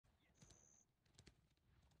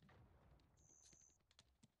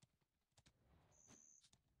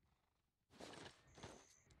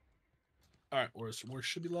Alright, war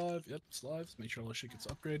should be live. Yep, it's live. Let's make sure all the shit gets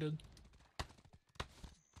upgraded.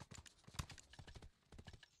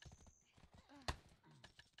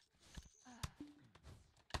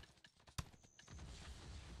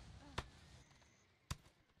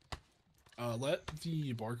 Let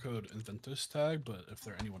the Barcode and Ventus tag, but if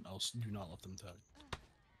they're anyone else, do not let them tag.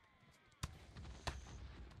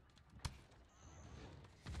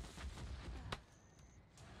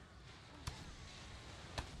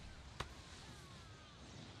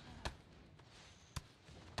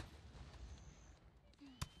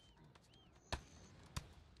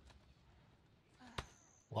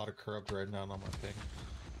 A lot of corrupt right now on my ping.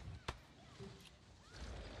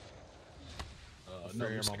 No, Epherium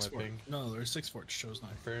there's on 6 my for ping. No, there's 6 for it. Shows 9.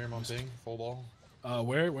 Epherium on ping. Full ball.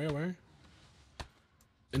 Where?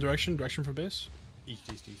 In direction from base?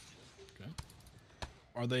 East. Okay.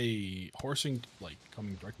 Are they horsing, like,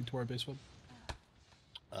 coming directly to our base web?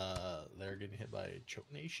 They're getting hit by Choke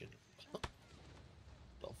Nation.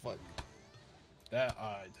 The fuck? That,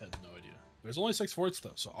 I had no idea. There's only 6 forts,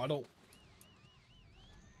 though, so I don't...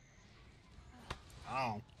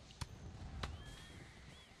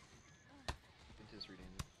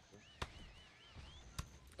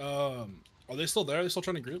 Are they still there? Are they still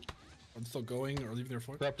trying to group? Are they still going or leaving their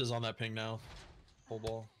fort? Corrupt is on that ping now. Full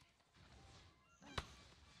ball.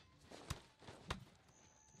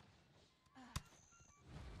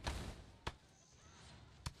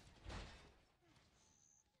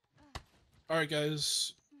 All right,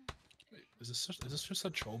 guys. Wait, is this just a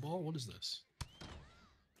troll ball? What is this?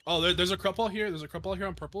 Oh, there's a corrupt ball here. There's a corrupt ball here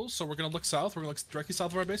on purples. So we're gonna look south. We're gonna look directly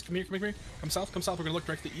south of our base. Come here. Come south. We're gonna look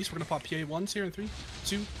directly east. We're gonna pop PA1s here in 3,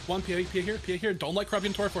 2, 1. PA here. Don't let corrupt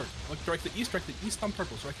into our fort. Look directly east on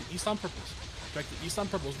purples. Directly east on purples.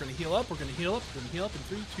 We're gonna heal up. We're gonna heal up in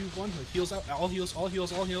 3, 2, 1. Heals out. All heals.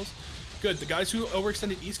 Good. The guys who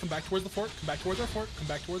overextended east, come back towards the fort. Come back towards our fort.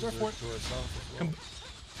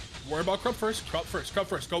 Worry about corrupt first.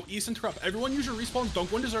 Go east into corrupt. Everyone use your respawns. Don't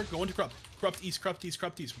go into Zerg. Go into corrupt. Corrupt east.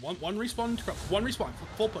 One respawn into corrupt. One respawn.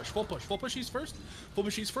 Full push east first.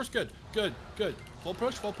 Good. Full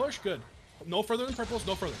push. Good. No further than purples.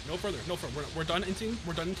 No further. We're done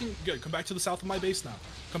inting. Good. Come back to the south of my base now.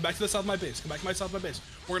 Come back to my south of my base.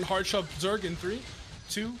 We're gonna hard shove Zerg in 3,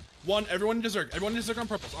 2, 1. Everyone into Zerg. On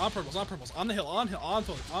purples. On the hill. On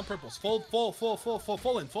purples.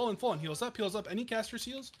 Full in. Heals up. Any caster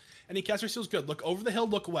seals? Good. Look over the hill.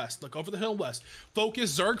 Look west.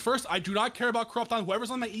 Focus Zerg first. I do not care about corrupt on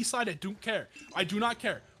whoever's on my east side. I do not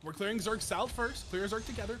care. We're clearing Zerg south first. Clear Zerg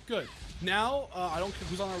together. Good. Now, I don't care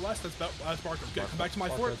who's on our west. That's Barcode. Good. Come back to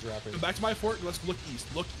my fort. Let's look east.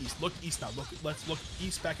 Look east now. Let's look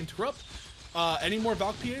east back into corrupt. Any more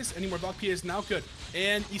Valk PAs now? Good.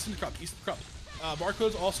 And east into corrupt.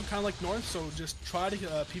 Barcode's also kind of like north, so just try to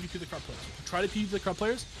PvP the corrupt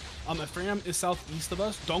players. Epherium is southeast of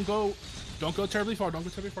us. Don't go terribly far. Come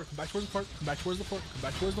back towards the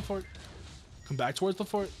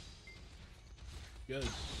fort. Good.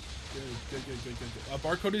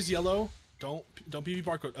 Barcode is yellow. Don't PvP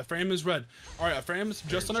Barcode. Epherium is red. All right, Epherium's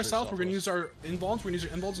just on our south. We're gonna use our invulns. and get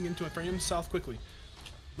into Epherium south quickly.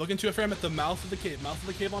 Look into Epherium at the mouth of the cave. On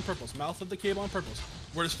purples.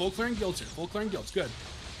 We're just full clearing guilds here.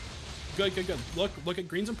 Good. Look at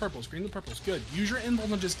greens and purples. Good. Use your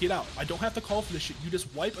invuln and just get out. I don't have to call for this shit. You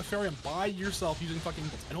just wipe Epherium by yourself using fucking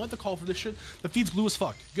invulns. I don't have to call for this shit. The feed's blue as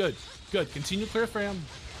fuck. Good. Continue to clear Epherium.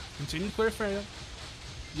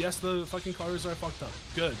 Yes, the fucking colors are fucked up.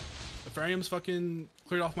 Good. Epherium's fucking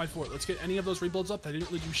cleared off my fort. Let's get any of those rebuilds up. They didn't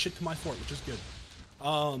really do shit to my fort, which is good.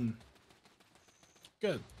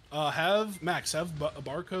 Good. Have a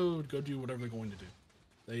Barcode go do whatever they're going to do.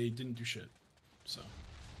 They didn't do shit. So.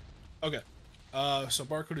 Okay. So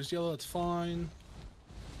Barcode is yellow, that's fine.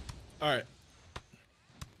 Alright.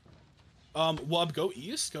 Wub, go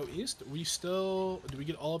east. Did we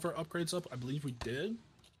get all of our upgrades up? I believe we did.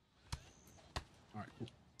 Alright, cool.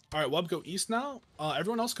 Alright, Wub, go east now.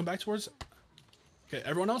 Everyone else come back towards... Okay,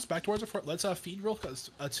 everyone else back towards the fort. Let's feed real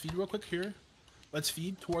quick here. Let's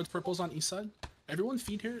feed towards purples on east side. Everyone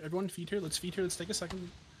feed here. Let's feed here. Let's take a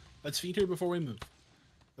second. Let's feed here before we move.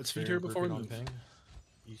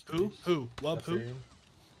 Who? Wub, who?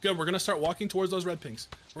 Good, we're gonna start walking towards those red pings.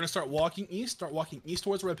 We're gonna start walking east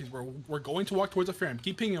towards the red pings. We're going to walk towards the Epherium.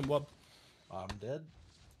 Keep pinging them, Wub. I'm dead.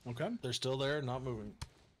 Okay. They're still there, not moving.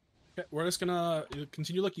 Okay, we're just gonna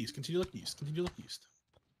continue to look east. I'm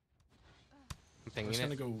pinging we're just it.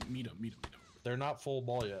 gonna go meet them. They're not full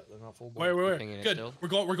ball yet. They're not full ball. Wait. Good.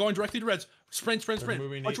 We're going directly to reds. Sprint.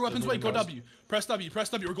 Watch your weapons way. Go W. Press W.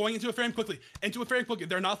 We're going into Epherium quickly.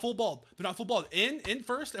 They're not full balled. In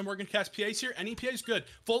first, and we're gonna cast PAs here. Any PAs, good.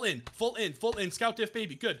 Full in. Scout diff,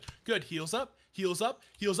 baby. Good. Heals up.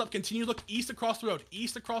 Continue to look east across the road.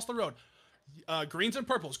 Greens and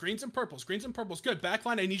purples. Good.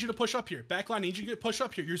 Backline, I need you to push up here. Your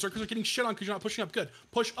Zerkers are getting shit on because you're not pushing up. Good.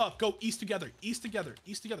 Push up. Go east together.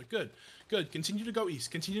 Good. Continue to go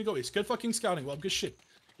east. Good fucking scouting. Well, good shit.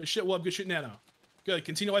 Good shit, Nano. Good.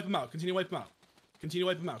 Continue to wipe them out.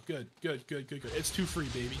 Good. It's too free,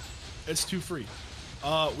 baby. It's too free.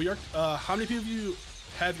 We are. How many of you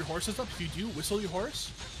have your horses up? If you do, whistle your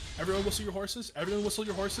horse. Everyone whistle your horses.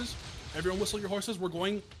 We're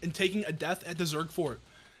going and taking a death at the Zerg fort.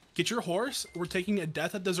 Get your horse. We're taking a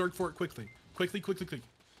death at the Zerg fort quickly.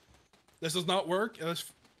 This does not work.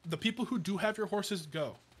 The people who do have your horses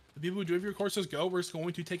go. We're just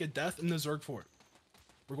going to take a death in the Zerg fort.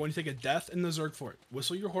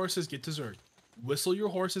 Whistle your horses. Get to Zerg. We're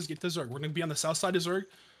going to be on the south side of Zerg.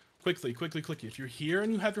 Quickly. If you're here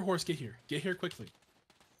and you have your horse, get here. Quickly.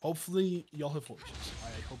 Hopefully, y'all have horses. I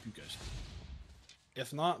hope you guys do.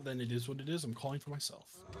 If not, then it is what it is. I'm calling for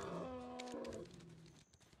myself.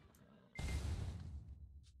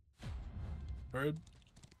 Heard?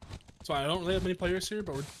 So I don't really have many players here,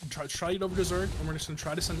 but we're try to get over to Zerg, and we're just going to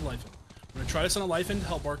try to send a life in. We're going to try to send a life in to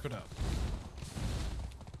help Barcode out.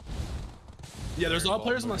 Yeah, there's a lot of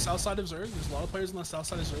players on the south side of Zerg.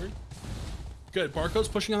 Good. Barcode's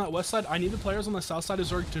pushing on that west side. I need the players on the south side of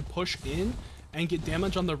Zerg to push in and get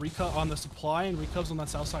damage on the supply and recovs on that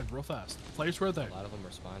south side real fast. Players were there. A lot of them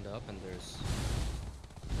are spawned up, and there's.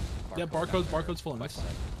 Barcode's full. Next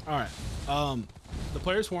side. All right. The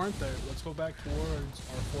players who aren't there, let's go back towards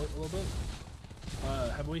our fort a little bit.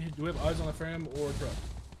 Do we have eyes on Epherium or Drop?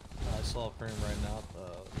 I saw Epherium right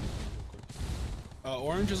now.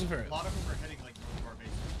 Orange is Epherium. A lot of them are heading like north of our base,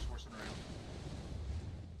 just horsing around.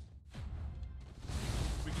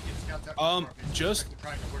 We can get scouts out north of our base. Just like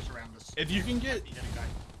trying to horse around us. If you can get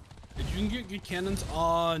good cannons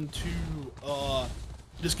onto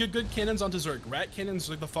just get good cannons onto Zerg. Rat cannons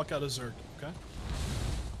like the fuck out of Zerg, okay?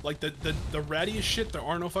 Like the rattiest shit, there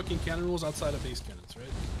are no fucking cannon rules outside of base cannons,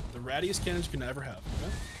 right? The rattiest cannons you can ever have,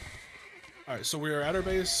 okay? Alright, so we are at our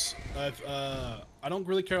base. I don't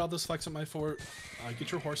really care about this flex at my fort.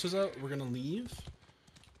 Get your horses out. We're gonna leave.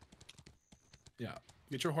 Yeah.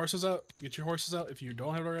 Get your horses out. If you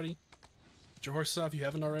don't have it already. Get your horses out if you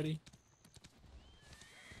haven't already.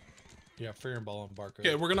 Yeah, Epherium ball on Barcode.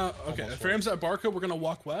 Okay, Epherium's at Barcode. We're gonna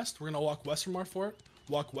walk west. We're gonna walk west from our fort.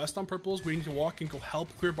 Walk west on purples. We need to walk and go help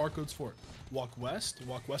clear Barcode's fort. Walk west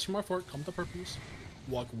from our fort, come to purples.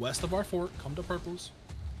 Walk west of our fort, come to purples.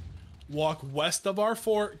 Walk west of our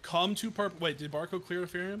fort, come to purple. Wait, did Barcode clear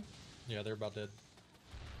Epherium? Yeah, they're about dead.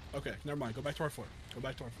 Okay, never mind. Go back to our fort. Good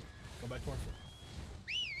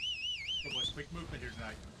boys, quick movement here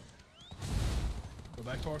tonight. Go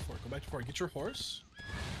back to our fort. Get your horse.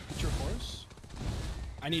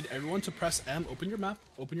 I need everyone to press M. Open your map.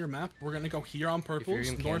 We're gonna go here on purples.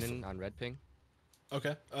 Epherium cannon on red ping.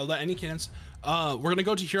 Okay. Let any cannons. We're gonna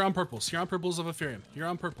go to here on purples. Here on purples of Epherium. Here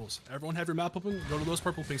on purples. Everyone have your map open. Go to those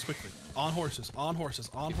purple pings quickly. On horses.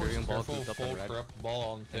 Epherium ball Full corrupt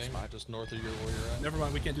ball on thing, just north of where you're at. Never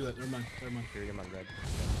mind. We can't do that. Never mind. Epherium on red.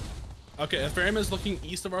 Okay. Epherium is looking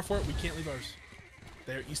east of our fort. We can't leave ours.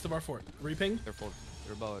 They're east of our fort. Reping. They're full.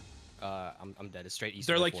 They're about. I'm dead. It's straight east.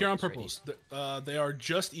 They're like here on purples. They are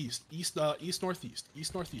just east,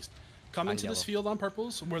 northeast. Come into this field on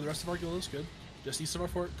purples where the rest of our guild is. Good. Just east of our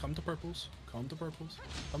fort. Come to purples.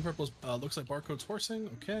 Looks like Barcode's horsing.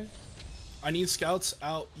 Okay. I need scouts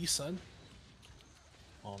out east side.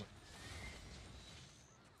 On it.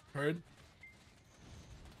 Heard.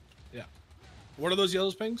 Yeah. What are those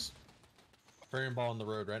yellow pings? Epherium ball on the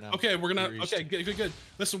road right now. Okay, we're gonna. Okay, good.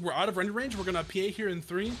 Listen, we're out of render range. We're gonna PA here in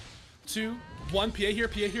 3, 2, 1. PA here,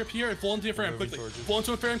 and full into Epherium quickly. Full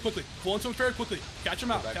into Epherium quickly. Catch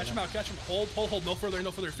him out. Hold. No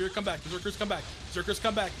further. Fear, come back. Zerkers come back.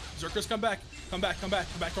 Come back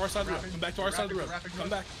to our side of the road.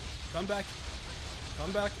 Come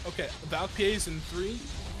back. Okay, Valk PAs in 3,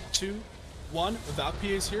 2, 1. Valk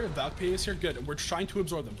PAs here. Good. And we're trying to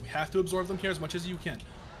absorb them. We have to absorb them here as much as you can.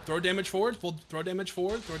 Throw damage forward. Throw damage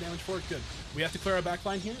forward. Good. We have to clear our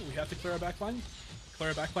backline here. Clear our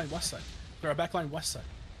backline west side. Good.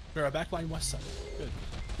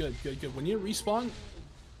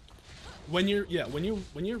 When you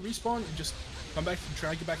respawn, just come back and try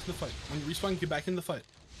to get back to the fight. When you respawn, get back in the fight.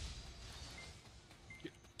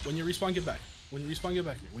 When you respawn, get back. Taking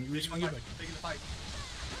the fight.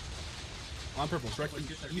 On purple. Directly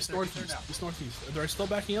Get there, east, get there, get there northeast. now. East, northeast. They're still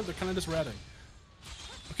backing up. They're kind of just ratting.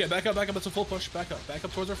 Okay, back up, back up. It's a full push. Back up. Back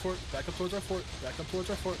up towards our fort. Back up towards our fort. Back up towards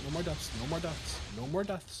our fort. No more deaths. No more deaths. No more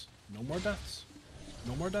deaths. No more deaths.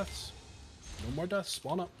 No more deaths. No more deaths.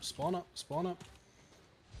 Spawn up. Spawn up. Spawn up.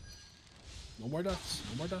 No more deaths.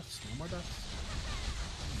 No more deaths. No more deaths.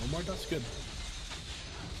 No more deaths. Good.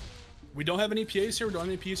 We don't have any PAs here. We don't have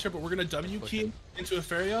any PAs here, but we're gonna W key into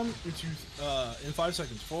Epherium in 5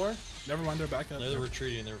 seconds. 4. Never mind. They're back up. They're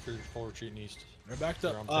retreating. They're full retreating east. They're backed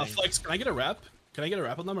They're up. on ping. Flex, can I get a wrap? Can I get a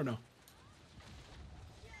wrap on them or no?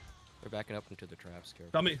 They're backing up into the traps.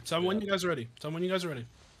 Careful. Tell me. Tell me when you guys are ready. Tell me when you guys are ready.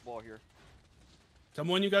 Wall here. Tell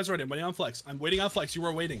me when you guys are ready. I'm waiting on Flex. I'm waiting on Flex. You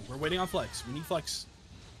are waiting. We're waiting on Flex. We need Flex.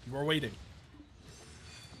 You are waiting.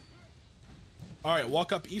 All right,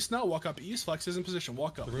 walk up east now. Walk up east. Flex is in position.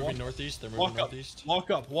 Walk up. They're moving Walk, northeast. They're walk moving up. northeast. Walk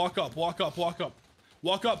up. Walk up. Walk up. Walk up. Walk up.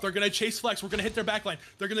 Walk up. They're gonna chase Flex. We're gonna hit their backline.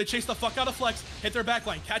 They're gonna chase the fuck out of Flex. Hit their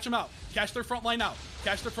backline. Catch them out. Catch their front line out.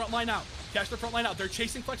 Catch their front line out. Catch their front line out. They're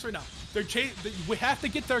chasing Flex right now. We have to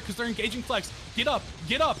get there because they're engaging Flex. Get up.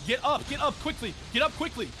 Get up. Get up. Get up quickly. Get up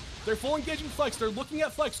quickly. They're full engaging Flex. They're looking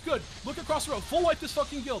at Flex. Good. Look across the road. Full wipe this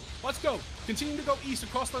fucking guild. Let's go. Continue to go east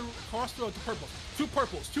across the road to purple. Two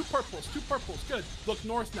purples. Two purples. Two purples. Good. Look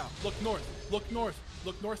north now. Look north. Look north.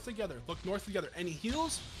 Look north together. Look north together. Any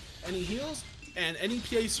heals? Any heals? And any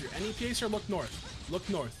PAs here. Any PAs here? Look north. Look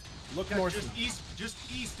north. Look Yeah, north. just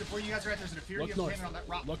east of where you guys are at. There's an Epherium Look north. cannon on that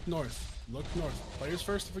rock. Look north. Look north. Players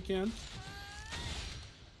first if we can.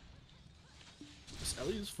 This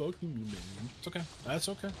Ellie is fucking me, man. It's okay. That's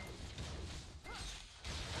okay.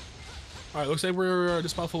 Alright, looks like we're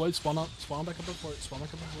dispel full white. Spawn up. Spawn back up at fort. Spawn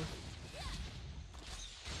back up at fort.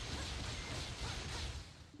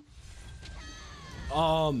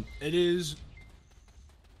 It is.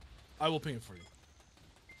 I will ping it for you.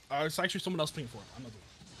 It's actually someone else ping for it. I'm not doing it.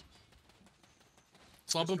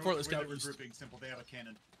 Slump him for it. Let's Where go. they're regrouping. Simple. They have a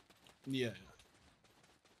cannon. Yeah.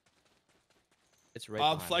 It's right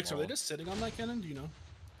behind Flex, the are they wall. just sitting on that cannon? Do you know?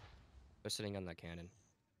 They're sitting on that cannon.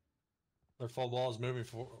 Their full wall is moving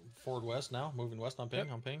forward west now. Moving west on ping.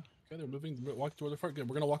 Yep. On ping. Okay, they're moving. Walk toward the front. Good.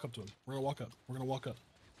 We're gonna walk up to him. We're gonna walk up. We're gonna walk up.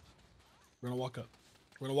 We're gonna walk up.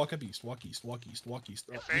 We're gonna walk up east. Walk east. Walk east. Walk east.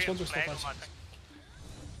 These ones are still fast.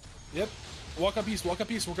 Yep. Walk up east. Walk up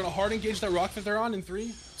east. We're gonna hard engage that rock that they're on in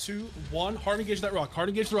 3, 2, 1. Hard engage that rock. Hard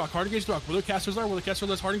engage the rock. Hard engage the rock. Where their casters are. Where the casters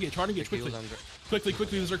are. Let's hard engage. Hard engage. Quickly. Quickly.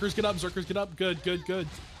 Quickly. The Zerkers get up. Zerkers get up. Good. Good. Good.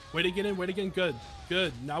 Wait to get in. Wait again. Good.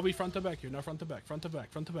 Good. Now we front to back here. Now front to back. Front to back.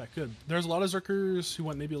 Front to back. Good. There's a lot of Zerkers who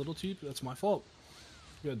went maybe a little cheap. That's my fault.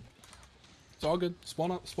 Good. It's all good.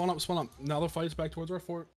 Spawn up. Spawn up. Spawn up. Now the fight is back towards our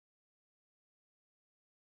fort.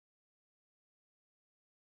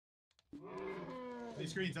 These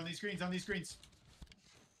screens. On these screens. On these screens.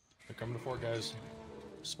 They're coming to fort, guys.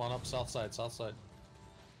 Spawn up south side. South side.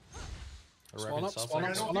 Spawn up, South spawn side.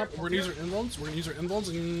 up, spawn up. We're gonna use our involts. We're gonna use our involts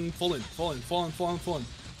and full in, full in, full in, full in, full in.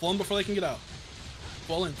 Full in before they can get out.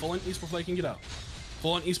 Full in east before they can get out.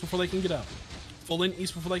 Full in east before they can get out. Full in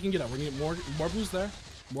east before they can get out. We're gonna get more blues there.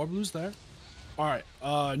 More blues there. All right.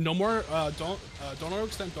 No more. Don't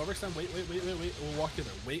overextend. Don't overextend. Wait. We'll walk together.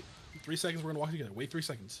 Wait. 3 seconds. We're gonna walk together. Wait 3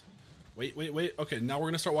 seconds. Wait. Okay. Now we're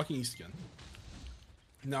gonna start walking east again.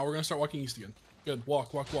 Good.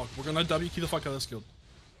 Walk. We're gonna W key the fuck out of this guild.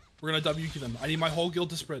 We're gonna W key them. I need my whole guild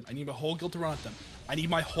to spread. I need my whole guild to run at them.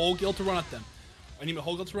 We're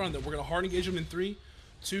gonna hard engage them in 3,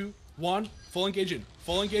 2, 1. Full engage in.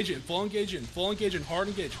 Hard engage. Good.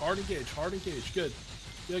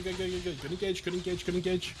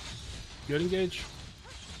 Good engage.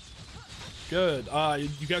 Good.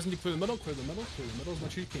 You guys need to clear the middle. Clear the middle as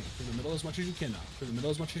much as you can. Now.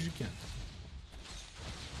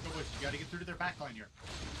 Go boys. You gotta get through to their backline here.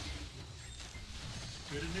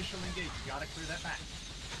 Good initial engage. You gotta clear that back.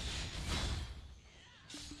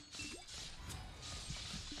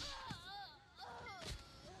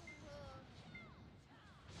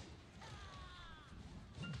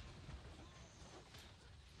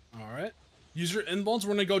 All right. Use your involts.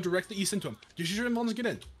 We're gonna go directly east into them. Just use your involts and get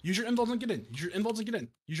in. Use your involts and get in.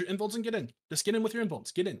 Just get in with your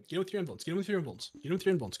involts. Get in with your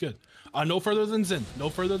involts. Good. No further than Zin. No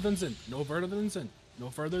further than Zin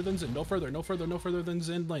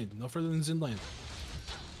lane.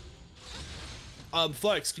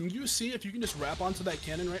 Flex, can you see if you can just wrap onto that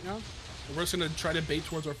cannon right now? And we're just gonna try to bait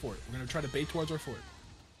towards our fort.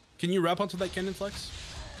 Can you wrap onto that cannon, Flex?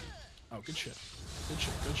 Oh, good shit.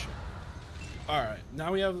 All right,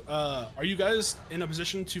 now we have. Are you guys in a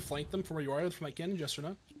position to flank them from where you are from that cannon? Yes or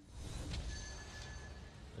no?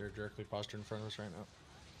 They're directly postured in front of us right now.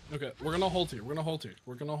 Okay, we're gonna hold here. Hold.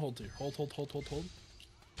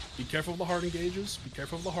 Be careful of the hard engages. Be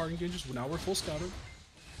careful of the hard engages. Now we're full scouted.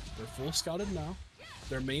 They're full scouted now.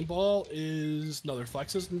 Their main ball is... No, their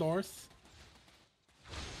flex is north.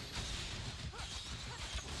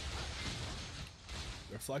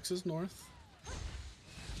 Their flex is north.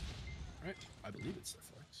 Right? I believe it's their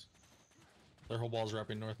flex. Their whole ball's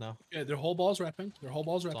wrapping north now. Yeah, their whole ball's wrapping. Their whole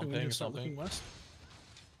ball's wrapping. We need to start Something. looking west.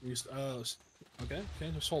 We used, okay,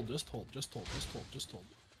 just hold, just hold, just hold, just hold, just hold.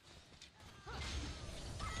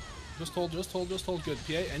 Just hold, just hold, just hold. Good.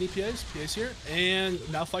 PA, any PAs? PAs here. And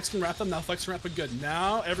now Flex can wrap them. Now Flex can wrap it. Good.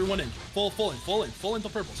 Now everyone in. Full into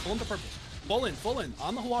purples. Full into purples. Full in.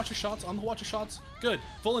 On the Hawacha shots. On the Hawacha shots. Good.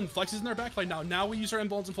 Full in. Flex is in their backline now. Now we use our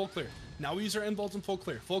involves in full clear. Now we use our involves in full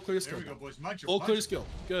clear. Full clear skill. There we go, boys. Munch 'em, Full munch clear 'em. skill.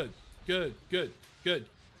 Good. Good. Good. Good.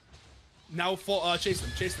 Now full chase them.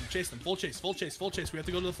 Chase them. Chase them. Full chase. Full chase. Full chase. We have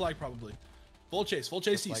to go to the flag probably. Full chase. Full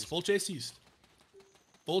chase east. Full chase east.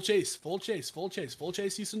 Full chase, full chase, full chase, full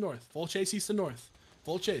chase east and north. Full chase east and north.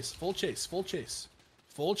 Full chase, full chase, full chase.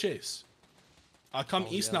 Full chase. Come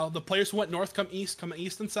east now. The players who went north, come east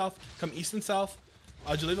and south. Come east and south.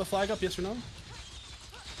 Did you leave a flag up, yes or no?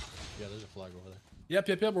 Yeah, there's a flag over there.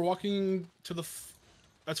 Yep. We're walking to the...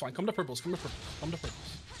 That's fine. Come to purples, come to purples, come to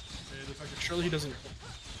purples. It looks like a- Surely he doesn't...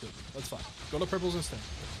 Good. That's fine. Go to purples and stay.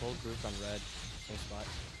 Full group on red. Same spot.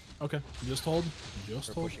 Okay. Just hold. Just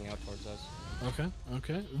They're hold. pushing out towards us. Okay.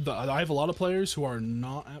 I have a lot of players who are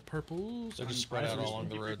not at purples. They're just I'm spread out resp- along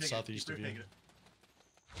the Keep road taking it, southeast keep of you. taking it.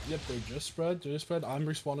 Yep, they're just spread. I'm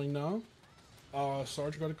responding now.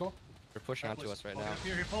 Sarge got a call. They're pushing onto us right now.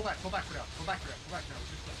 Here, pull back for now. Pull back for now.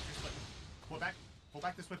 Just split.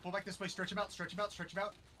 Pull back this way. Stretch him out.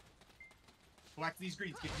 Pull back to these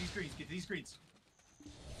greens. Get to these greens.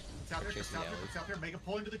 It's out there. Make a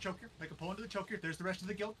pull into the choker. There's the rest of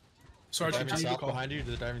the guild. Sarge, Diving continue to south call. behind you.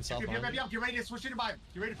 They're diving south behind you. Get ready to switch into behind.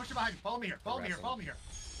 Get ready to push it behind. Follow me here. Follow me here.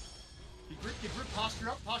 Get group. Posture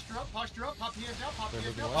up. Pop the heads now.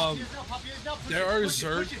 There are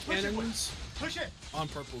Zerg cannons Push it. on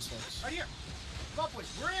purple stars. Right here. Come on,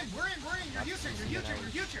 boys. We're in. You're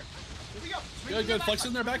huge. Here we go. Swing Good. to Flex is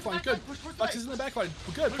in their backline. Good. Push Flex is in their backline.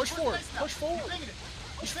 Good. Push forward. Push forward.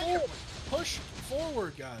 Push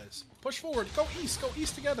forward, guys. Push forward. Go east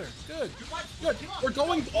together. Good. Good. We're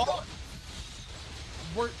going all...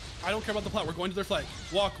 I don't care about the plat. We're going to their flag.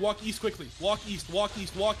 Walk east quickly. Walk east.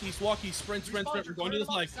 Sprint. We're going to the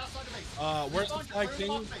flag. Where's the flag? Ping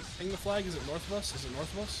the flag. Is it north of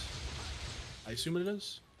us? I assume it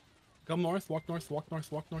is. Come north. Walk north.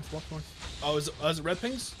 Oh, is it red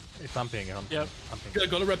pings? It's I'm pinging. Yep. I'm pinging. Good,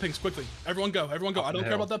 go to red pings quickly. Everyone go. I don't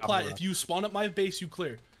care about that plat. If you spawn at my base, you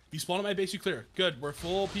clear. Good. We're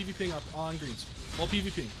full PvPing up on greens. Full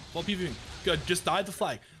PvPing. Good. Just dive the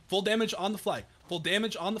flag. Full damage on the flag. Get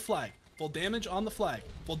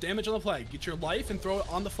your life and throw it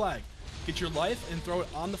on the flag. Throw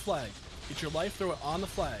it on the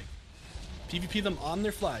flag. PvP them on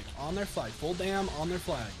their flag. Full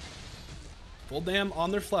dam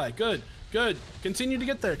on their flag. Good. Continue to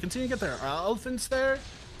get there. Our elephant's there.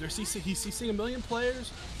 He's CCing a million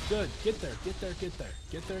players. Good. Get there.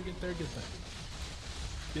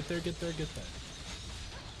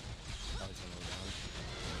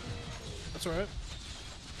 That's alright.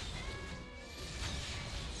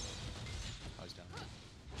 Oh, he's down.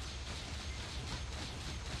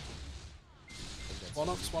 Spawn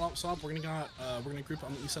up. We're gonna group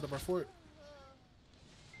on the east side of our fort.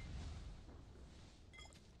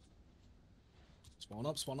 Spawn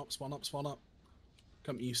up.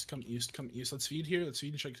 Come east. Let's feed here. Let's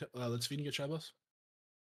feed and get Shabos.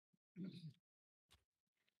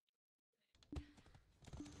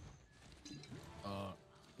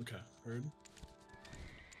 Okay, heard.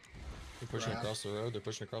 They're pushing across the road.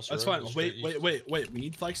 That's fine. Wait. We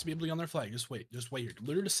need flags to be able to be on their flag. Just wait here.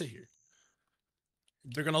 Literally just sit here.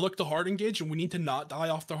 They're gonna look to hard engage, and we need to not die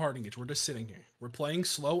off the hard engage. We're just sitting here. We're playing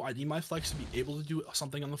slow. I need my flex to be able to do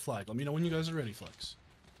something on the flag. Let me know when you guys are ready, flex.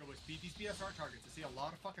 Go boys, feed these BSR targets. I see a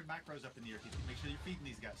lot of fucking macros up in the air. Make sure you're feeding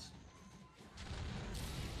these guys.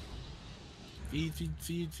 Feed.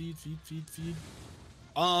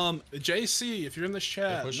 JC, if you're in this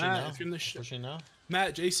chat, Matt, if you're in this chat, pushing now.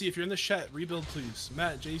 Matt, JC, if you're in this chat, rebuild please.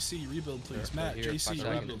 Matt, JC, rebuild please. They're Matt, here, JC,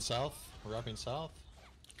 fuck rebuild. We're wrapping south.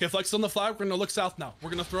 Okay, flex on the flag. We're gonna look south now. We're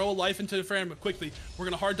gonna throw a life into the frame quickly. We're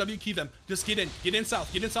gonna hard W key them. Just get in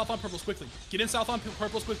south. Get in south on purples quickly.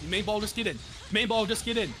 Main ball, just get in.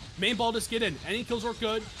 Any kills are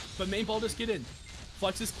good, but main ball, just get in.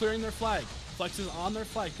 Flex is clearing their flag. Flex is on their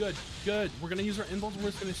flag. Good. We're gonna use our involves and we're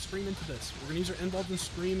just gonna scream into this.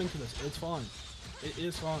 It's fine. It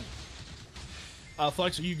is fine.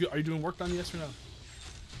 Flex, are you doing work done? Yes or no?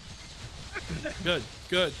 Good,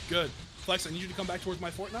 good, good. Flex, I need you to come back towards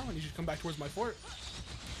my fort now. I need you to come back towards my fort.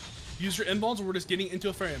 Use your inbounds, or we're just getting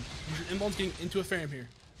into Epherium. Use your inbounds getting into Epherium here.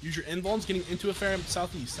 Use your inbounds getting into Epherium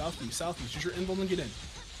southeast, southeast, southeast. Use your inbounds and get in.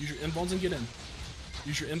 Use your inbounds and get in.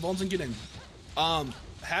 Use your inbounds and get in.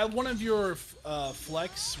 Have one of your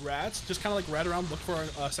flex rats just kind of like rat around, look for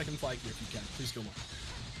a second flag here if you can. Please kill one.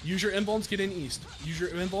 Use your inbounds, get in east. Use your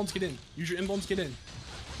inbounds, get in. Use your inbounds, get in.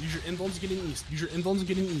 Use your inbounds, get in east. Use your inbounds and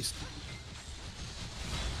get in east.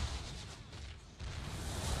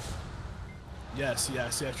 Yes,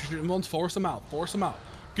 yes, yes. Use your inbounds, force them out. Force them out.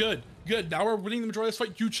 Good, good. Now we're winning the majority of this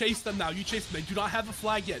fight. You chase them now. You chase them. They do not have a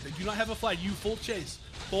flag yet. They do not have a flag. You full chase.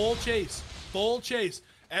 Full chase. Full chase.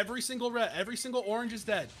 Every single red, every single orange is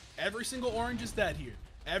dead. Every single orange is dead here.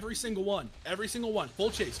 Every single one. Every single one. Full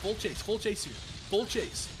chase. Full chase. Full chase here. Full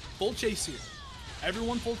chase. Full chase here.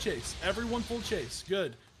 Everyone full chase. Everyone full chase.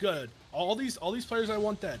 Good. Good. All these players I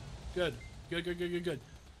want dead. Good. Good. Good. Good. Good. Good.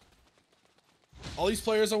 All these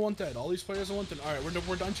players I want dead. All these players I want dead. All right,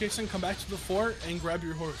 we're done chasing. Come back to the fort and grab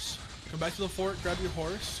your horse. Come back to the fort. Grab your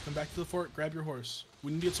horse. Come back to the fort. Grab your horse.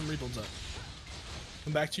 We need to get some rebuilds up.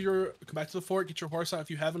 Come back to the fort. Get your horse out if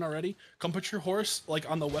you haven't already. Come put your horse like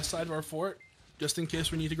on the west side of our fort, just in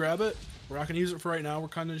case we need to grab it. We're not gonna use it for right now. We're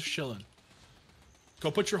kind of just chilling. Go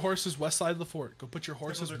put your horses west side of the fort. Go put your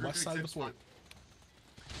horses west side of the fort.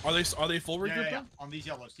 Are they full regroup? Yeah. On these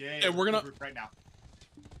yellows. Yeah. We're gonna right now.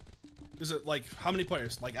 Is it like how many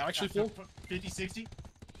players? Like actually full? 50, 60.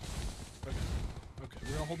 Okay. Okay.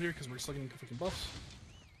 We're gonna hold here because we're still getting freaking buffs.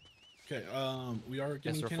 Okay. We are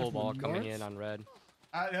getting full ball coming in on red.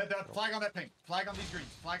 The flag on that ping. Flag on these greens.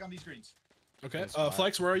 Flag on these greens. Okay.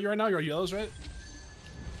 Flex, where are you right now? You're yellows, right?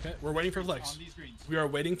 Okay. We're waiting for Flex. On these greens. We are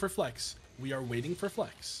waiting for Flex. We are waiting for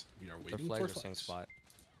Flex. We are waiting for Flex. Same spot.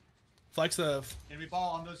 Flex the. Enemy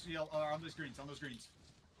ball on those on those greens. On those greens.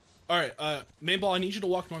 All right. Main ball. I need you to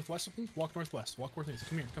walk northwest with me. Walk northwest. Walk northwest.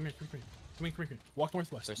 Come here. Come here. Come here. Come here. Come here. Walk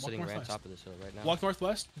northwest. They're sitting right on top of this hill right now. Walk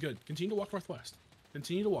northwest. Good. Continue to walk northwest.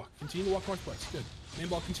 Continue to walk. Continue to walk northwest. Good. Main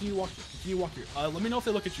ball. Continue to walk here. Continue to walk here. Let me know if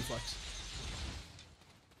they look at you, Flex.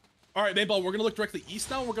 All right, main ball. We're gonna look directly east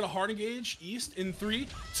now. We're gonna hard engage east in 3,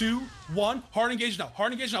 2, 1. Hard engage now.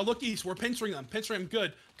 Hard engage now. Look east. We're pinching them. Pinching them.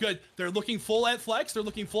 Good. Good. They're looking full at Flex. They're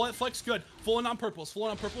looking full at Flex. Good. Full in on purples. Full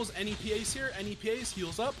in on purples. Any PAs here? Any PAs?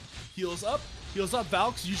 Heals up. Heals up. Heals up.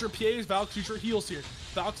 Valks, use your PAs. Valks, use your heals here.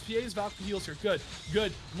 Valks PAs. Valks heals here. Good.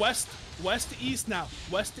 Good. West to east now.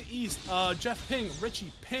 West to east. Jeff ping.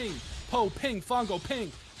 Richie ping. Poe ping. Fongo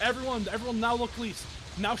ping. Everyone now look east.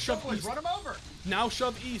 Now shove east. Run him over. Now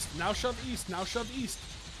shove east. Now shove east. Now shove east.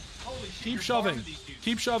 Holy shit. Keep shoving.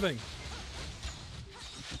 Keep shoving.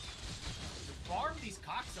 Farm these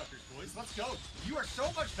cocksuckers, boys. Let's go. You are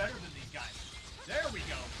so much better than these guys. There we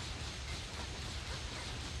go.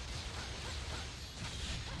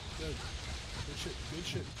 Good. Good shit. Good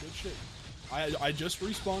shit. Good shit. I just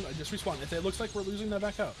respawned. If it looks like we're losing, then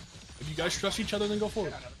back out. If you guys trust each other, then go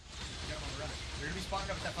forward. Get them on the run. They're gonna be spawning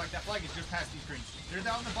up at that flag. That flag is just past these greens. They're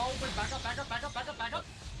down the ball. Back up. Back up. Back up. Back up. Back up.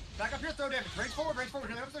 Back up here. Throw damage. Range forward. Range forward.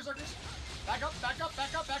 Here they have their circles. Back up. Back up. Back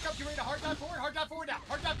up. Back up. Get ready to hard dive forward. Hard dive forward now.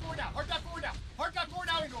 Hard dive forward now. Hard dive forward now. Hard dive forward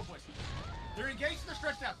now into a bush. They're engaged. They're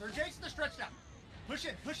stretched out. They're engaged. They're stretched out. Push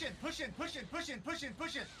in. Push in. Push in. Push in. Push in. Push in.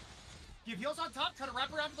 Push in. Give heals on top. Try to wrap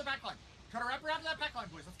around to the back line. Try to wrap around to that back line,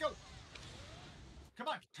 boys. Let's go. Come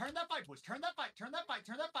on. Turn that fight, boys. Turn that fight. Turn that fight.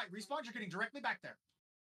 Turn that fight. Respawn. You're getting directly back there.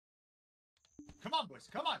 Come on, boys.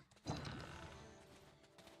 Come on. I'm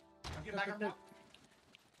getting back up now.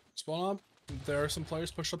 Spawn up. There are some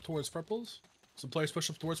players pushed up towards purples. Some players pushed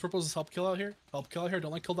up towards purples. Let's help kill out here. Help kill out here.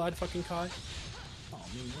 Don't let kill die to fucking Kai. Oh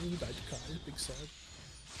man, you died to Kai. Big side.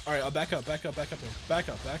 All right, back up. Back up. Back up there. Back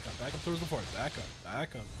up. Back up. Back up towards the fort. Back up.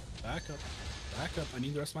 Back up. Back up. Back up. I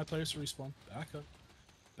need the rest of my players to respawn. Back up.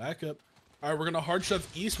 Back up. All right, we're gonna hard shove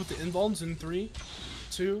east with the involves in 3,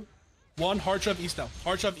 2, 1. Hard shove east now.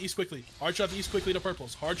 Hard shove east quickly. Hard shove east quickly to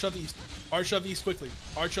purples. Hard shove east. Hard shove east quickly.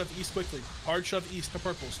 Hard shove east quickly. Hard shove east to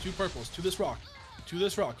purples. 2 purples. To this rock. To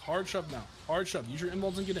this rock. Hard shove now. Hard shove. Use your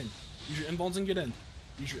involves and get in. Use your involves and get in.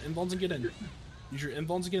 Use your involves and get in. Use your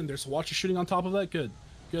involves and get in. There's watch shooting on top of that. Good.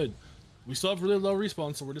 Good. We still have really low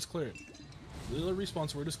respawn, so we're just clearing. Really low respawn,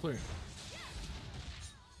 so we're just clearing.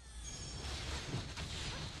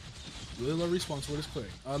 Really low respawn, so we're just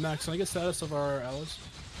clearing. Max, can I get status of our allies?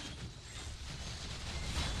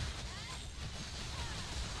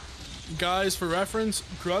 Guys, for reference,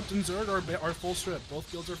 Corrupt and Zerg are full strip.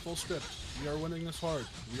 Both guilds are full strip. We are winning this hard.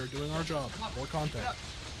 We are doing our job. More contact.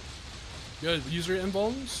 Good. Use your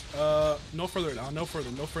involves. No further now. No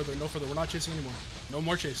further. No further. No further. We're not chasing anymore. No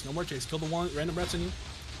more chase. No more chase. Kill the one random rats in you.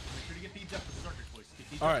 Make sure to get these up for the Zergers, boys. Get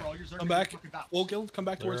these All right, for all your Zerg come to back. fucking bounce. Full guild, come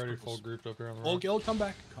back They're towards already purples. full grouped up here on the Full rock. guild, come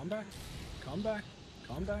back. Come back. Come back.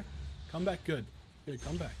 Come back. Come back. Good. Good.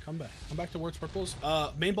 Come back. Come back. Come back towards purples.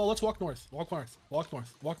 Main ball. Let's walk north. Walk north. Walk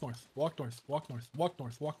north. Walk north. Walk north. Walk north. Walk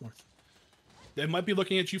north. Walk north. They might be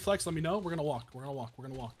looking at you, Flex. Let me know. We're gonna walk. We're gonna walk. We're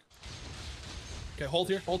gonna walk. Okay, hold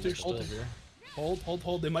here. Hold here. They're Hold still here. here.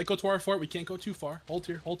 Hold. They might go to our fort. We can't go too far. Hold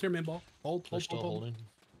here. Hold here, main ball. Hold. They're still holding.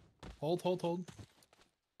 Hold.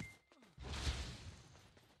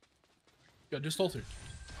 Good. Just hold here.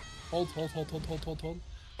 Hold.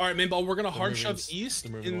 All right, main ball. We're gonna hard shove east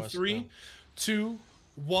in west 3, now. 2,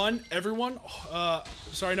 1. Everyone.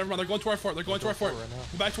 Sorry, never mind. They're going to our fort. They're going to our fort. Right now.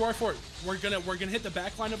 Go back to our fort. We're gonna hit the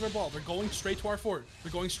back line of their ball. They're going straight to our fort.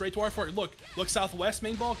 They're going straight to our fort. Look southwest,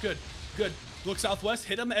 main ball. Good. Look southwest.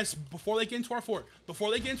 Hit them as before they get into our fort.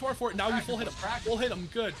 Before they get into our fort. Now you full hit them. Full hit them.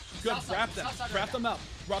 Good. Wrap them. Wrap them up.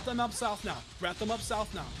 Wrap them up south now. Wrap them up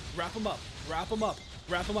south now. Wrap them up. Wrap them up.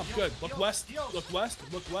 Wrap them up. Good. Look west. Look west.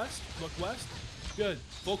 Look west. Look west. Good.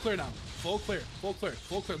 Full clear now. Full clear. Look west.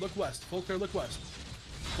 Full clear. Look west. Full clear.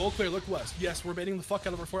 Look west. Yes, we're baiting the fuck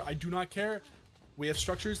out of our fort. I do not care. We have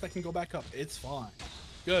structures that can go back up. It's fine.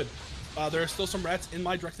 Good. There are still some rats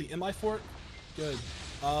directly in my fort. Good.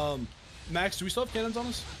 Max, do we still have cannons on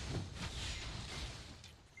us?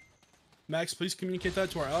 Max, please communicate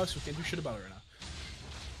that to our allies. We can't do shit about it right now.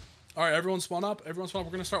 All right, everyone spawn up. We're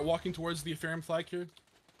gonna start walking towards the Epherium flag here.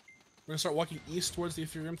 We're gonna start walking east towards the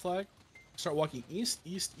Epherium flag. Start walking east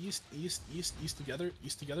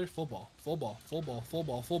together. Full ball.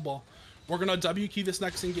 We're gonna W key this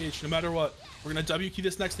next engage, no matter what. We're gonna W key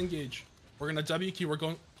this next engage. We're gonna W key. We're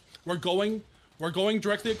going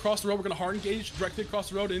directly across the road. We're gonna hard engage directly across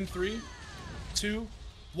the road in 3, 2,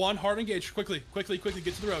 1. Hard engage. Quickly. Get to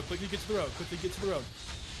the road. Quickly get to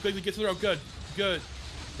the road. Good.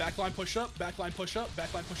 Backline push up.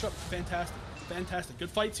 Fantastic. Good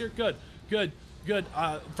fights here. Good.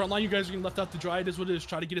 Frontline, you guys are getting left out to dry. It is what it is.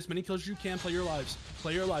 Try to get as many kills as you can. Play your lives.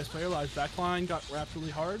 Backline got wrapped really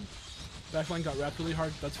hard.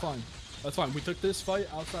 That's fine. We took this fight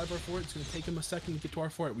outside of our fort. It's going to take him a second to get to our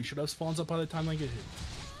fort. We should have spawns up by the time they get hit.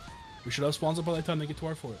 to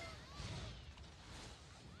our fort.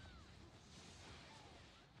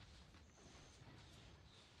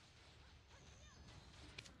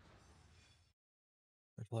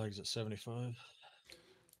 Their flag's at 75.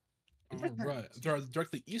 Alright. They're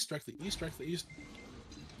directly east.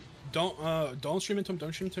 Don't stream into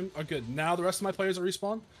him. Oh, good. Now the rest of my players are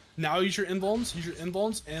respawn. Now use your invulns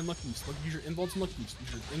and look east. Use your invulns and look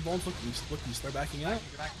east. They're backing out.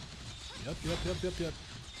 Yep.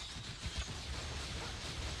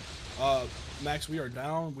 Max, we are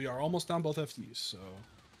down. We are almost down both FTs, so.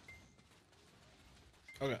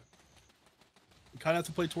 Okay. We kind of have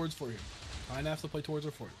to play towards fort here.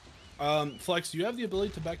 Flex, do you have the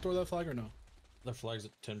ability to backdoor that flag or no? Their flag's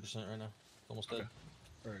at 10% right now. Almost dead.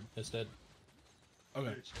 Alright. It's dead.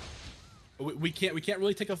 Okay. We can't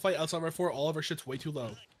really take a fight outside of our fort. All of our shit's way too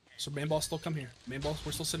low. So main ball, still come here.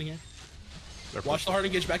 We're still sitting here. Watch the hard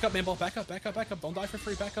engage. Back up, main ball. Back up. Don't die for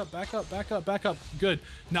free. Back up. Good.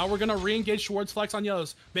 Now we're gonna re-engage towards flex on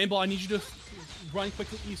yellows. Main ball, I need you to run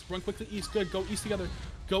quickly east. Good. Go east together.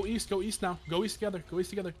 Go east now. Go east together.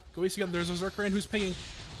 There's a Zerker in who's pinging.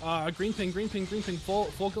 Green ping.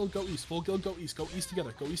 Full guild, go east. Go east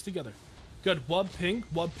together. Good. Wub ping.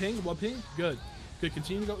 Good.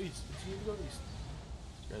 Continue to go east.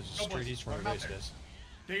 Guys, just straight east from our base, guys.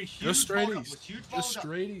 Just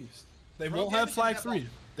straight east. They won't have flag 3.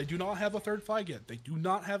 They do not have a third flag yet. They do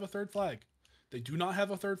not have a third flag.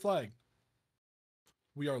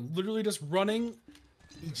 We are literally just running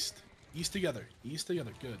east. East together.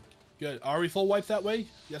 Good. Are we full wipe that way?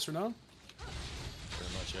 Yes or no?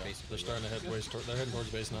 Very much, yeah. They're starting to head they're heading towards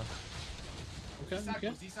base now. Okay.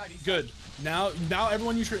 Good. Now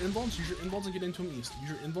everyone use your invulns. And get into him east. Use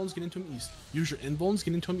your invulns and get into him. Use your invulns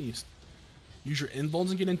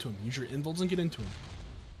and get into him.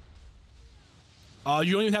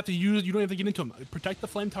 You don't even have to get into him. Protect the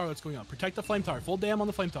flame tower that's going up. Full dam on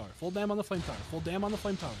the flame tower. Full dam.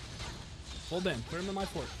 Clear him in my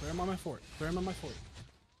fort.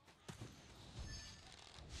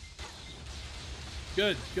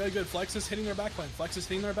 Good. Flex is hitting their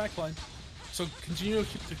backline. So continue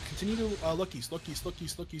to look east.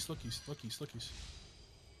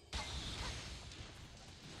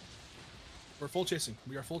 We're full chasing.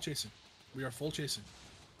 We are full chasing.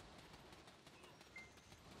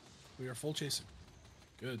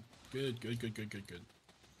 Good.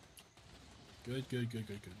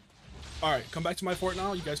 Alright, come back to my fort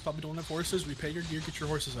now. You guys probably don't have horses. Repair your gear, get your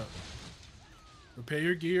horses out.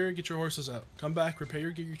 Come back, repair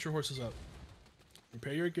your gear, get your horses out.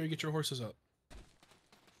 Repair your gear, get your horses up.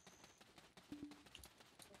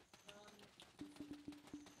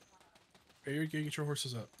 Repair your gear, get your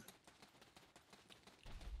horses up.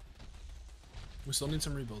 We still need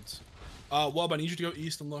some rebuilds. Wub, I need you to go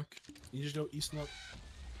east and look. I need you to go east and look.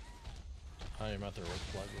 I am at their old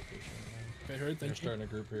flag location. Okay, heard, They're thank you. starting a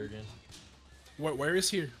group here again. Where is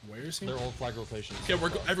here? Where is he? Their old flag location. Okay,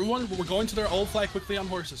 everyone, we're going to their old flag quickly on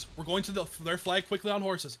horses. We're going to their flag quickly on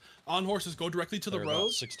horses. On horses, go directly to the road.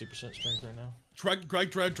 60% strength right now. Greg,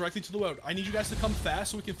 directly to the road. I need you guys to come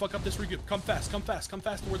fast so we can fuck up this regroup. Come fast, come fast, come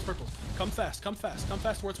fast towards purples. Come fast, come fast, come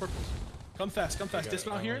fast towards purples. Come fast, come fast.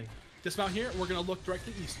 Dismount here. Dismount here. We're gonna look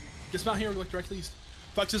directly east. Dismount here. We're look directly east.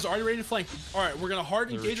 Flex is already ready to flank. All right, we're gonna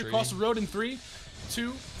hard engage across the road in 3,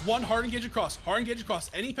 2, 1. Hard engage across. Hard engage across.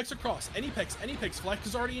 Any picks across. Any picks. Any picks. Flex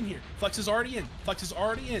is already in here. Flex is already in. Flex is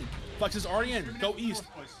already in. Flex is already in. Go east.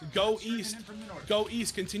 Go east. Go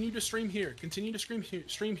east. Continue to stream here. Continue to stream here.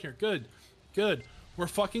 Stream here. Good. Good. We're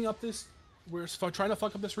fucking up this. We're trying to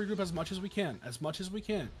fuck up this regroup as much as we can. As much as we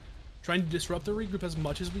can. Trying to disrupt the regroup as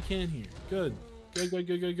much as we can here. Good. Good. Good.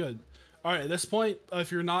 Good. Good. Good. All right. At this point,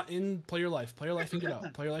 if you're not in, play your life. Play your life and get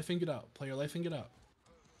out. Play your life and get out. Play your life and get out.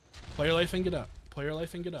 Play your life and get out. Play your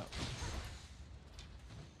life and get out.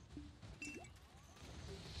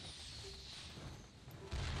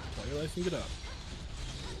 Play your life and get out.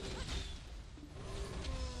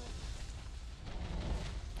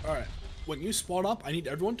 Alright. When you spawn up, I need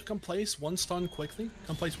everyone to come place 1 stun quickly.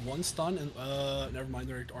 Come place 1 stun and never mind,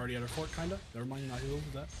 they're already at a fort kinda. Never mind, you're not healed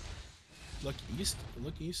with that. Look east,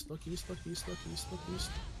 look east, look east, look east, look east, look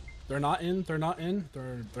east. They're not in, they're not in,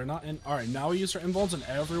 they're not in. Alright, now we use our invulns and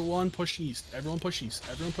everyone push east. Everyone push east.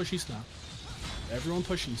 Everyone push east now. Everyone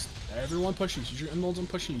push east. Everyone push east. Use your invulns and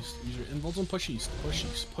push east. Use your invulns and push east. Push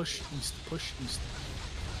east. Push east. Push east.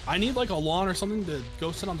 I need like a lawn or something to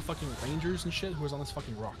go sit on the fucking rangers and shit who is on this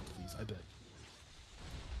fucking rock, please. I beg.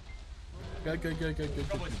 Good, good, good, good, good,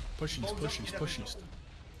 good. Push east, push east, push east.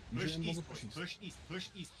 Push east, push east, push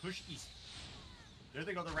east, push east. There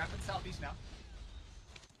they go, they're rapid southeast now.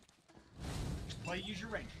 Play, use your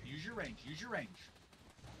range, use your range, use your range.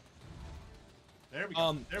 There we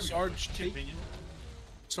go. There we Sarge, go. take,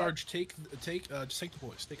 Sarge, take, just take the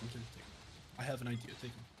boys. Take them, take them. I have an idea.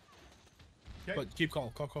 Take them. Okay. But keep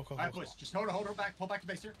call. Alright, boys, just hold her back. Pull back to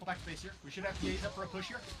base here. Pull back to base here. We should have PAs up for a push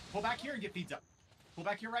here. Pull back here and get feeds up. Pull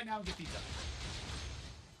back here right now and get feeds up.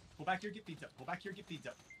 Pull back here, get feeds up. Pull back here, get feeds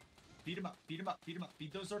up. Feed them up. Feed them up. Feed them up.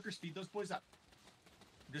 Feed those Zerkers. Feed those boys up.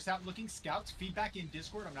 I'm just out looking. Scouts. Feed back in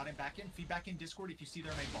Discord. I'm not in back end. Feed back in Discord if you see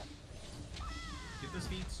their main ball. Get those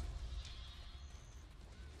feeds.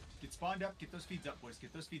 Get spawned up. Get those feeds up, boys.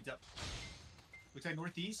 Get those feeds up. Looks like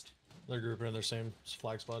northeast. They're grouping in their same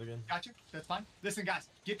flag spot again. Gotcha. That's fine. Listen, guys.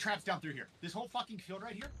 Get traps down through here. This whole fucking field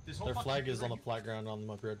right here. This whole Their fucking flag field is on right the flat ground on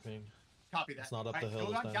the red ping. Copy that. It's not up the hill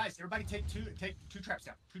Hold this on, time. guys. Everybody take two traps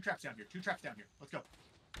down. Two traps down here. Two traps down here. Let's go.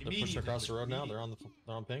 They're pushed across the road now. They're on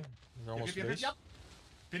ping. They're almost base. Yep.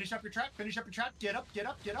 Finish up your trap. Finish up your trap. Get up. Get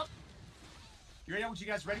up. Get up. You ready? I want you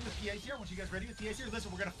guys ready with PAs here. I want you guys ready with PAs here.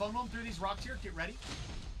 Listen, we're gonna funnel them through these rocks here. Get ready.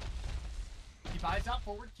 Keep eyes out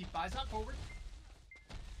forward. Keep eyes out forward.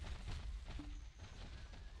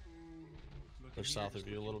 They're south of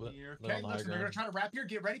you a little bit. Okay, listen, they're gonna try to wrap here.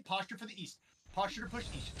 Get ready. Posture for the east. Posture to push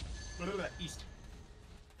east. East.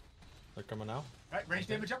 They're coming now. Right, range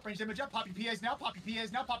damage up, range damage up. Pop your PAs now, pop your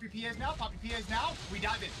PAs now, pop your PAs now, pop your PAs now. We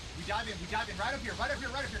dive in, we dive in, we dive in. Right up here, right up here,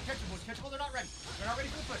 right up here. Catch them, boys, catch them. They're not ready. They're not ready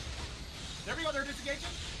for the push. There we go, they're disengaging.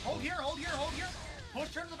 Hold here, hold here, hold here. Push,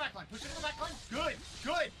 turn to the back line, push into the back line. Good,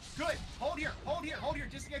 good, good. Hold here, hold here, hold here.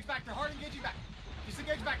 Disengage back, they're hard engaging back.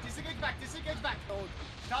 Disengage back, disengage back, disengage back.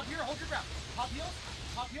 Stop here, hold your ground. Pop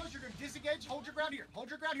heals, you're gonna disengage. Hold your ground here,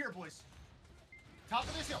 boys. Top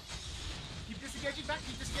of this hill. Keep disengaging back,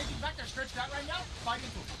 they're stretched out right now. Fight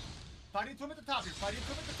into him. Fight into him at the top here, fight into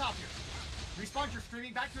him at the top here. Respawn, you're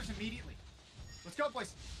streaming back to us immediately. Let's go,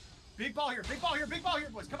 boys. Big ball here,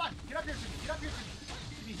 boys. Come on, get up here to me, get up here to me.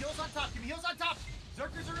 Give me heals on top, give me heals on top.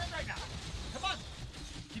 Zerkers are in right now. Come on.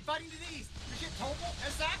 Keep fighting to the east. Your shit, Topol,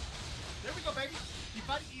 Esak. There we go, baby. Keep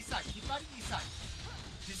fighting east side, keep fighting east side.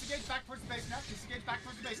 Disengage back towards the base now, disengage back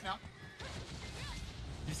towards the base now.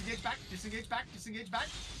 Disengage back, disengage back, disengage back.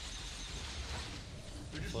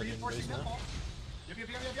 They're just reinforcing that ball.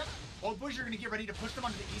 Yep. Old boys, you're gonna get ready to push them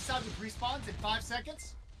onto the east side with respawns in 5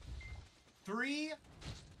 seconds. 3,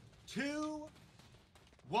 2,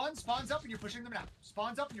 1. Spawns up and you're pushing them now.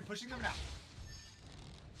 Spawns up and you're pushing them now.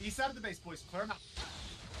 East side of the base, boys. Clear them out.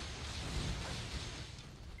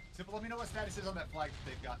 Simple, let me know what status is on that flag that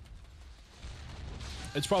they've got.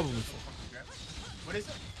 It's probably full. What is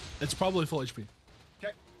it? It's probably full HP.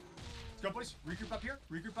 Okay. Let's go, boys. Regroup up here.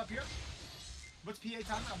 Regroup up here. What's PA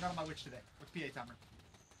timer? I'm not on my witch today. What's PA timer?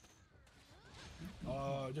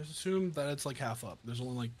 Just assume that it's like half up. There's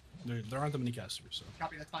only like there aren't that many casters, so.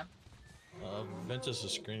 Copy, that's fine. Ventus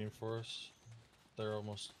is screening for us. They're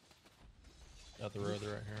almost at the road.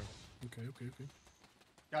 They're right here. Okay.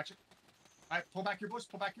 Gotcha. All right, pull back here, boys.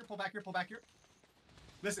 Pull back here. Pull back here. Pull back here.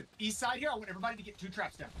 Listen, east side here. I want everybody to get 2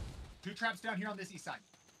 traps down. 2 traps down here on this east side.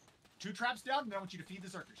 2 traps down, and then I want you to feed the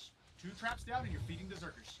Zerkers. 2 traps down, and you're feeding the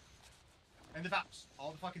Zerkers. And the Valks.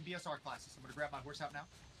 All the fucking BSR classes. I'm gonna grab my horse out now.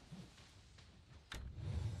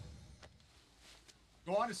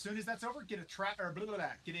 Go on as soon as that's over. Get a trap or blah, blah, blah,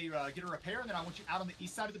 get a repair, and then I want you out on the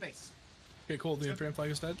east side of the base. Okay, cool. The Epherium flag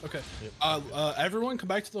is dead. Okay. Yep. Everyone, come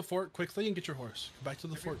back to the fort quickly and get your horse. Come back to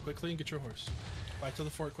the fort quickly and get your horse. Back to the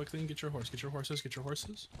fort quickly and get your horse. Get your horses. Get your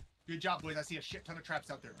horses. Good job, boys. I see a shit ton of traps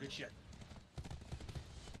out there. Good shit.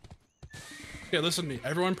 Okay, listen to me.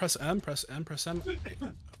 Everyone, press M. Press M. Press M.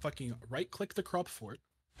 Fucking right-click the corrupt fort.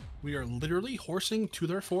 We are literally horsing to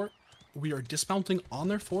their fort. We are dismounting on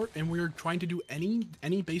their fort, and we are trying to do any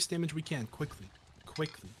base damage we can quickly.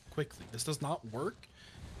 This does not work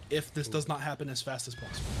if this does not happen as fast as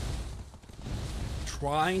possible.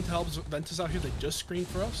 Trying to help Ventus out here. They just screened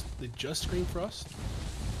for us.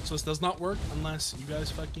 So this does not work unless you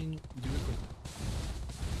guys fucking do it quickly.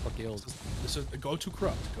 Fuck guild. This is go to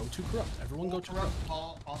corrupt. Everyone go to corrupt.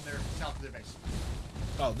 Paul on their south of their base.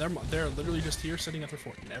 Oh, they're literally just here sitting at their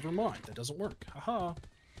fort. Never mind. That doesn't work. Haha.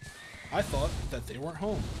 I thought that they weren't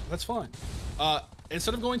home. That's fine.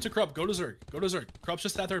 Instead of going to Krupp, go to Zerg. Krupp's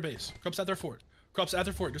just at their base. Krupp's at their fort. Just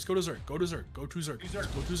go to Zerg. Go to Zerg. Go to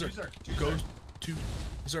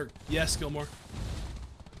Zerg. Yes, Gilmore.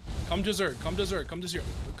 Come to Zerg. Come to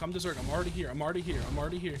Zerg. I'm already here.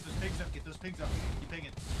 Get those pigs up. Keep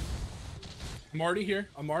pinging. I'm already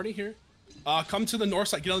here. Come to the north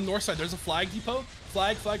side. Get on the north side. There's a flag depot.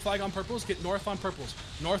 Flag on purples. Get north on purples.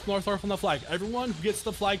 North on the flag. Everyone who gets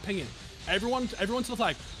the flag pinging. Everyone to the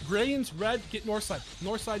flag. Greens, red, get north side.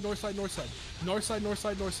 North side. Get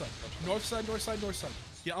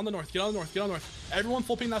on the north. Everyone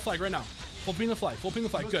full ping that flag right now. Full ping the flag.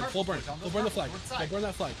 Good. Full burn the flag.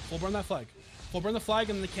 Full burn the flag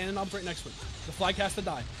and the cannon knobs right next to it. The flag has to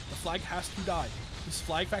die. This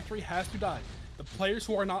flag factory has to die. The players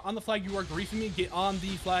who are not on the flag, you are griefing me, get on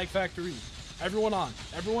the flag factory. Everyone on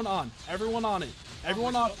it.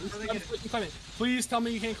 Please tell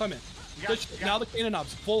me you can't climb it. Now the cannon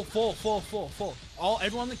knobs. Full.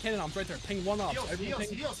 Everyone on the cannon knobs right there. Ping one off.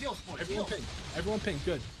 Everyone ping.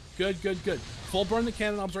 Good. Full burn the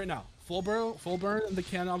cannon knobs right now. Full burn the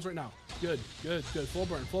cannon knobs right now. Good. Full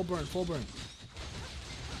burn.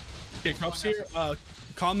 Okay, Krupp's here.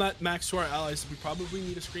 Combat max to our allies. We probably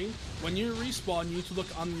need a screen. When you respawn, you need to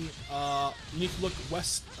look on the you need to look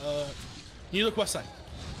west. You need to look west side.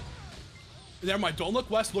 Never mind. Don't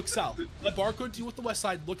look west. Look south. Let Barcode deal with the west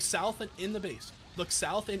side. Look south and in the base. Look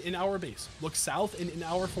south and in our base. Look south and in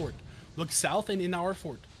our fort. Clear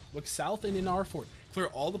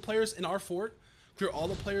all the players in our fort.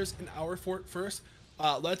 First.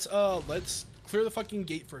 Let's clear the fucking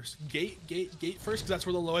gate first. Gate first, because that's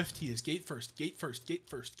where the low FT is. Gate first.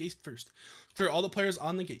 Clear all the players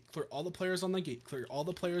on the gate.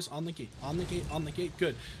 On the gate.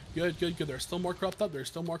 Good. There's still more corrupt up. There's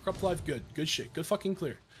still more corrupt live. Good shit. Good fucking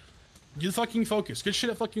clear. You fucking focus. Good shit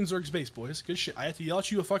at fucking Zerg's base, boys. Good shit. I have to yell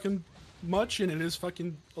at you a fucking much, and it is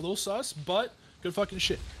fucking a little sus, but good fucking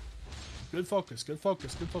shit. Good focus. Good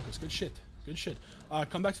shit.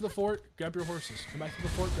 Come back to the fort, grab your horses. Come back to the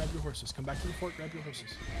fort, grab your horses.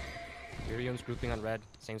 Epherium's grouping on red,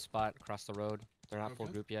 same spot, across the road. They're not full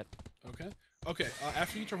group yet. Okay.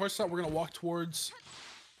 After you get your horses out, we're gonna walk towards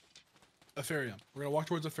Epherium.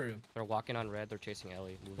 They're walking on red. They're chasing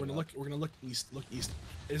Ellie. We're gonna look east.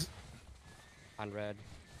 Is on red.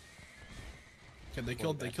 okay? They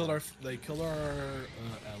killed our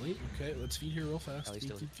Ellie. Okay, let's feed here real fast.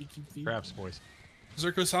 Feed. Perhaps, boys.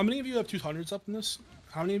 Zerkos, how many of you have 200s up in this?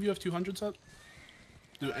 How many of you have 200s up?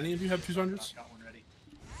 Do any of you have 200s? Got one ready.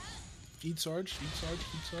 Feed Sarge.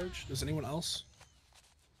 Does anyone else?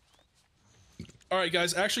 All right,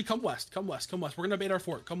 guys. Actually, come west. We're gonna bait our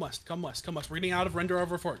fort. Come west. We're getting out of render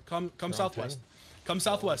of our fort. Come southwest.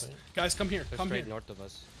 Guys, come here. They're straight north of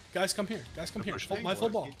us. Guys, come here. My full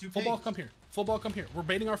ball. Come here. We're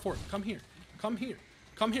baiting our fort. Come here.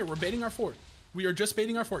 We're baiting our fort. We are just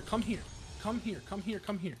baiting our fort. Come here.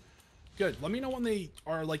 Good. Let me know when they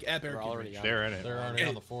are like at barricade. They're in it. They're already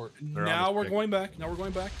on the fort. Now we're going back. We're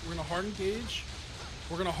gonna hard engage.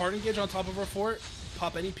 On top of our fort.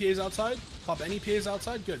 Pop any PAs outside.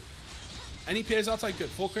 Good. Any PAs outside, good.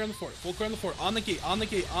 Full clear on the fort. Full clear on the fort. On the gate. On the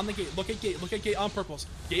gate. On the gate. Look at gate. Look at gate on purples.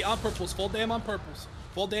 Gate on purples. Full dam on purples.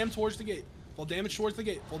 Full dam towards the gate. Full damage towards the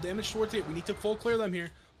gate. Full damage towards the gate. We need to full clear them here.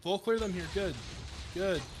 Full clear them here. Good.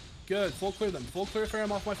 Good. Good. Full clear them. Full clear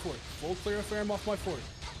Epherium off my fort. Full clear Epherium off my fort.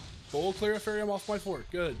 Full clear Epherium off my fort.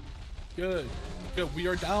 Good. Good. Good. We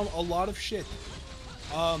are down a lot of shit.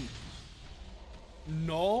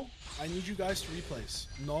 No. I need you guys to replace.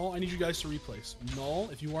 No, I need you guys to replace. No,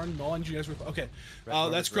 if you are no, I need you guys to replace. Okay,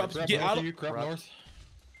 that's Corrupt. Get out of Corrupt north.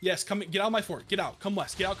 Yes, come. Get out of my fort. Get out. Come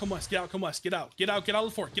west. Get out. Come west. Get out. Come west. Get out. Get out. Get out of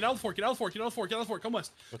the fort. Get out of the fort. Get out of the fort. Get out of the fort. Get out of the fort. Get out of the fort. Come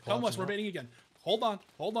west. Come west. We're baiting again. Hold on.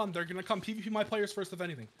 They're gonna come PvP my players first, if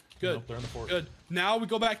anything. Good. Nope, they're in the fort. Good. Now we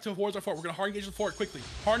go back towards our fort. We're gonna hard engage the fort quickly.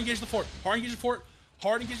 Hard engage the fort. Hard engage the fort.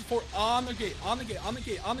 Hard engage the fort on the gate. On the gate. On the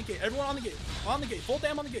gate. On the gate. Everyone on the gate. On the gate. Full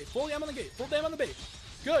dam on the gate. Full dam on the gate. Full dam on the bait.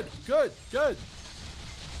 Good. Good. Good.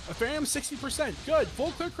 Epherium 60%. Good.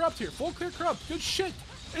 Full clear Corrupt here. Full clear Corrupt. Good shit.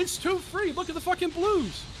 It's 2 free. Look at the fucking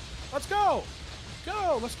blues. Let's go.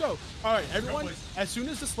 Go. Let's go. All right, everyone. As soon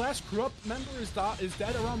as this last Corrupt member is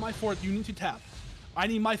dead around my fort, you need to tap. I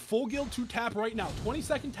need my full guild to tap right now.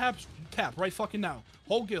 20-second tap right fucking now.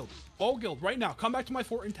 Whole guild right now. Come back to my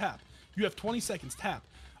fort and tap. You have 20 seconds. Tap.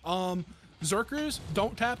 Zerkers,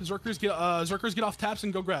 don't tap. Zerkers get off taps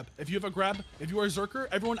and go grab. If you are a Zerker,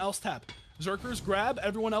 everyone else tap. Zerkers grab,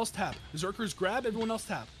 everyone else tap. Zerkers grab, everyone else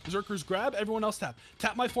tap. Zerkers grab, everyone else tap.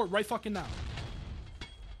 Tap my fort right fucking now.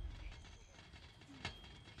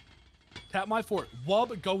 Tap my fort.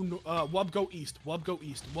 Wub go east. Wub go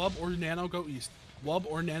east. Wub or Nano go east. Wub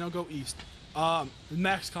or Nano go east.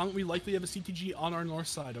 Max comment, we likely have a CTG on our north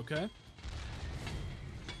side, okay?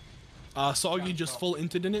 Soggy just full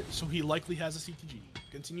inted in it, so he likely has a CTG.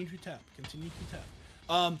 Continue to tap. Continue to tap.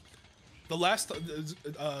 The last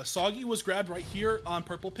Soggy was grabbed right here on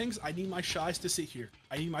purple pings. I need my shies to sit here.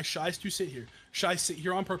 I need my shies to sit here. Shies, sit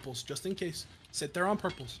here on purples, just in case. Sit there on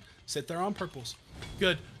purples. Sit there on purples.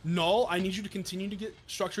 Good. Null, I need you to continue to get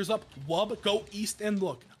structures up. Wub, go east and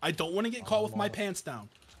look. I don't want to get caught with my pants down.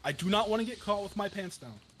 I do not want to get caught with my pants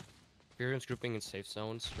down. Epherium's grouping in safe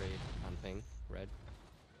zones, straight on ping, red.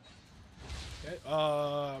 Okay,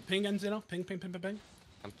 ping Enzino. Ping.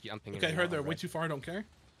 I'm pinging. Okay, heard they're way too far, I don't care.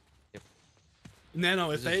 Yep.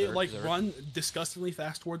 Nano, if they Zerg. run disgustingly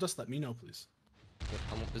fast towards us, let me know, please. Yep,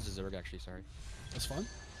 this is Zerg actually, sorry. That's fun.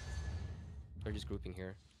 They're just grouping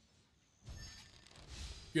here.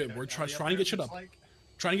 Good, we're trying to get shit up.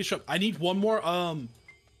 Trying to get shit up. I need one more,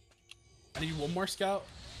 scout.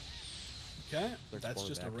 Okay, that's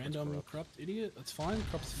just a random corrupt idiot. That's fine.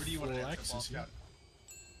 Corrupt Where do you want to X is here. scout?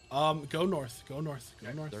 Go north. Go north.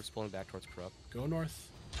 Go north. They're pulling back towards corrupt. Go north.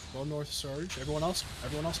 Go north, Surge. Everyone else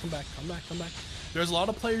come back. Come back. There's a lot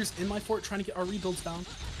of players in my fort trying to get our rebuilds down.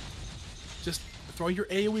 Just throw your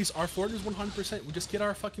AoEs. Our fort is 100%. We just get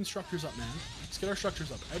our fucking structures up, man. Just get our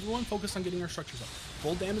structures up. Everyone focus on getting our structures up.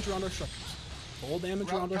 Full damage around our structures. Full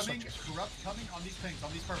damage around our structures. Corrupt coming on these pings,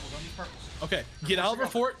 on these purples. Okay, get out of our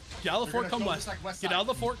fort. Get out of the fort, come west. Get out of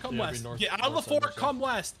the fort, come west. Get out of the fort, come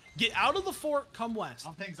west. Get out of the fort, come west.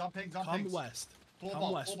 On pings. Come west.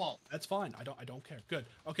 Come west. That's fine. I don't care. Good.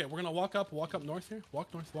 Okay, we're gonna walk up north here.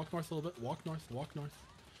 Walk north a little bit. Walk north. They're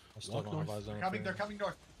coming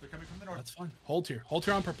north. They're coming from the north. That's fine. Hold here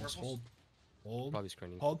on purpose. Hold. Probably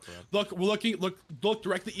screening. Hold. Look, we're looking. Look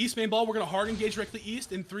directly east. Main ball. We're gonna hard engage directly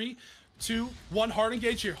east in 3, 2, 1. Hard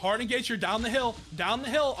engage here. Hard engage here. Down the hill. On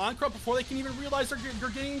Corrupt before they can even realize they're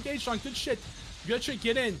getting engaged on. Good shit. Get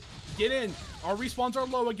in. Our respawns are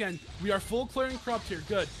low again. We are full clearing Corrupt here.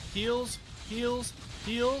 Good. Heals.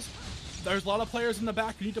 There's a lot of players in the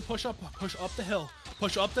back. You need to push up the hill.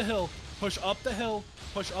 Push up the hill. Clear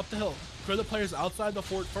the players outside the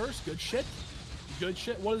fort first. Good shit.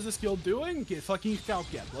 What is this guild doing? Get fucking scout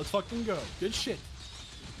gap. Let's fucking go. Good shit.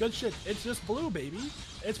 It's just blue, baby.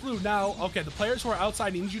 It's blue. Now, okay, the players who are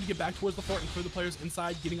outside, I need you to get back towards the fort and clear the players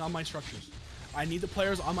inside getting on my structures. I need the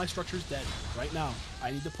players on my structures dead right now.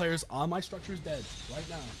 I need the players on my structures dead right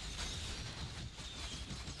now.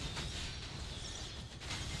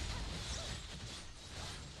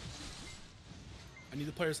 I need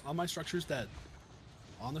the players on my structures dead.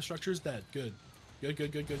 On the structures dead. Good.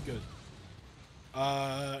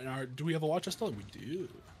 Now, do we have a watch us still? We do.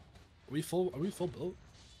 Are we full built?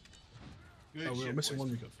 Good we're shit, missing boys.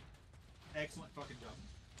 one recov. Excellent fucking job.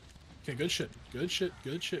 Okay, good shit. Good shit.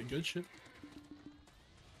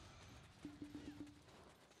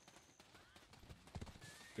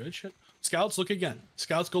 Scouts, look again.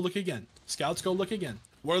 Scouts, go look again.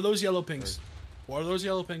 What are those yellow pings?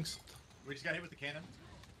 We just got hit with the cannon.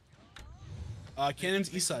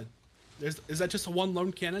 Cannon's east side. Is that just a one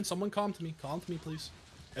lone cannon? Someone calm to me, please.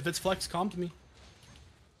 If it's flex, come to me.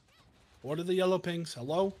 What are the yellow pings?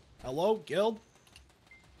 Hello? Hello? Guild?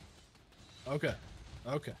 Okay.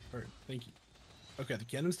 Okay. Alright. Thank you. Okay, the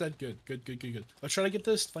cannon's dead. Good. Good, good, good, good. Let's try to get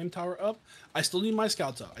this flame tower up. I still need my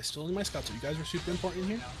scouts out. You guys are super important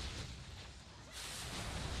here.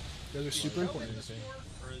 You guys are super important.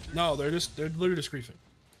 No, they're literally just griefing.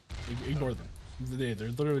 Ignore them. They're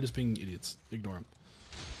literally just being idiots. Ignore them.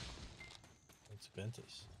 It's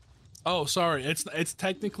Ventus. Oh, sorry. It's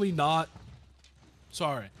technically not.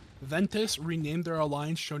 Sorry. Ventus renamed their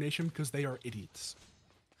alliance Show Nation because they are idiots.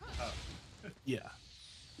 Oh. Yeah.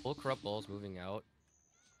 Full corrupt balls moving out.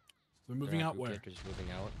 They're moving out where? Characters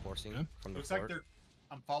moving out, forcing Okay. from the Looks fort. like they're.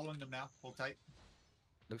 I'm following them now. Hold tight.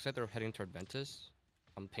 Looks like they're heading toward Ventus.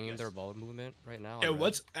 I'm pinging Yes. their ball movement right now. Yeah, on red.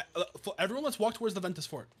 let's everyone. Let's walk towards the Ventus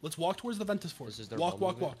fort. Let's walk towards the Ventus fort. This is their Walk, ball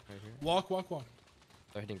walk, walk, movement right here. walk, walk, walk.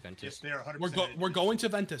 They're hitting Ventus. Yes, they are 100%. We're going to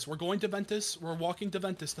Ventus. We're going to Ventus. We're walking to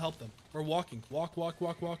Ventus to help them. We're walking. Walk, walk,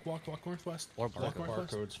 walk, walk, walk, walk northwest. Or Walk Barcode.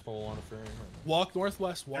 northwest. Barcode's full on Epherium right now. Walk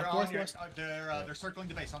northwest. They're Walk on here. northwest. They're circling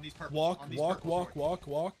the base on these purples. Walk, on these walk, purples walk, forward. walk,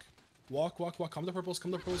 walk. Walk, walk, walk. Come to purples.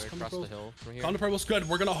 Come to purples. Right Come to across the purples. hill from here. Come to purples. Good.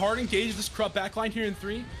 We're gonna hard engage this corrupt backline here in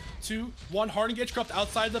 3, 2, 1. Hard engage corrupt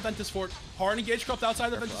outside the Ventus fort. Hard engage corrupt outside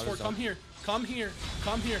the Ventus fort. Come here. Come here.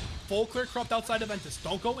 Come here. Full clear corrupt outside the Ventus.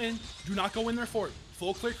 Don't go in. Do not go in their fort.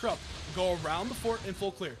 Full clear corrupt. Go around the fort and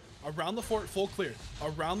full clear. Around the fort, full clear.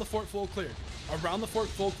 Around the fort, full clear. Around the fort,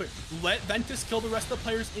 full clear. Let Ventus kill the rest of the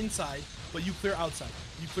players inside, but you clear outside.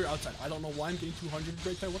 You clear outside. I don't know why I'm getting 200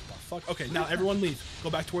 right there. What the fuck? Okay, now everyone leave. Go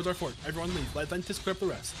back towards our fort. Everyone leave. Let Ventus clear up the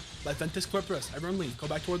rest. Let Ventus clear up the rest. Everyone leave. Go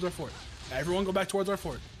back towards our fort. Everyone go back towards our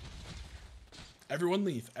fort. Everyone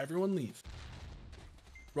leave. Everyone leave.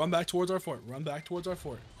 Run back towards our fort. Run back towards our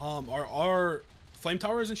fort. Our flame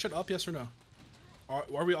tower isn't shut up, yes or no?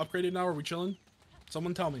 Are we upgraded now? Are we chilling?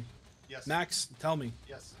 Someone tell me. Yes. Max, tell me.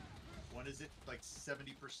 Yes. One is it like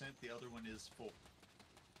 70%. The other one is full.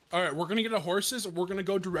 All right, we're gonna get our horses. We're gonna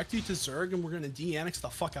go directly to Zerg, and we're gonna de-annex the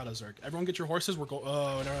fuck out of Zerg. Everyone, get your horses. We're going.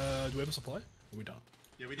 Do we have a supply? Or we don't.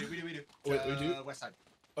 Yeah, we do. We do. Wait, we do? West side.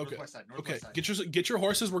 Okay. Northwest side. Okay. Northwest side. Get your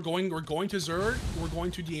horses. We're going to Zerg. We're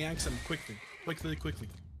going to de-annex them quickly. Quickly.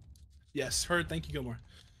 Yes, heard. Thank you, Gilmore.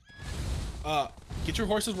 Get your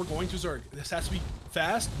horses. We're going to Zerg. This has to be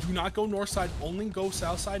fast. Do not go north side. Only go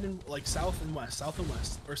south side and like south and west,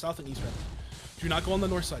 or south and east rather. Do not go on the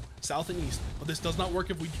north side. South and east. But this does not work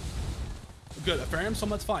if we. Good. Epherium, so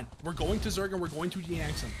that's fine. We're going to Zerg and we're going to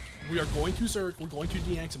de-annex them. We are going to Zerg. We're going to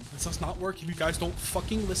de-annex them. This does not work if you guys don't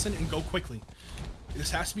fucking listen and go quickly.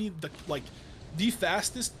 This has to be the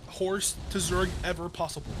fastest horse to Zerg ever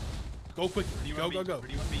possible. Go quickly. Go. Where do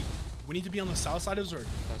you want me? We need to be on the south side of Zerg.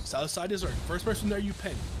 South side is Zerg. First person there, you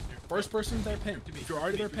pin. First person there, pin. If you're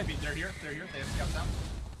already there, pin. They're here. They have scouts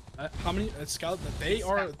out. How many scout? They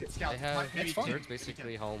are. It's scouts. They have Maybe fine. Zerg's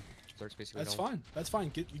basically home. Zerg's basically That's home. fine. That's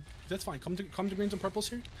fine. That's fine. Come to greens and purples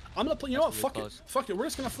here. I'm gonna play. You know what? That's Fuck really it. close. Fuck it. We're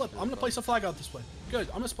just gonna flip. I'm gonna place a flag out this way. Good.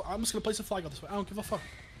 I'm just gonna place a flag out this way. I don't give a fuck.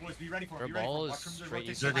 Boys, be ready for Their it. Be ready ball for it. is Watch from the straight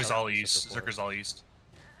rotation. east. Zerg is all Except east. for Zerg is all east.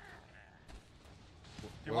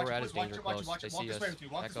 Here, Where watch we're it, at boys. is Watch danger it. Watch it. close. Watch They it. Walk see this us. way with me.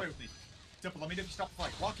 Walk Back this way up. with me. Simple. Let me know if you stop the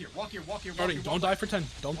flag. Walk here. Walk here. Walk here. Starting. Walk Don't here, die for 10.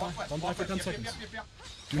 Don't die. walk west, Don't die walk for west. 10 Yep, seconds. yep, yep, yep.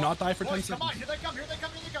 Do not die for 10 Boys, come on. seconds. Here they come. Here they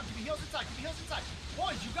come. Here they come. Give me heals inside. Give me heals inside.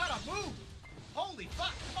 Boys, you gotta move. Holy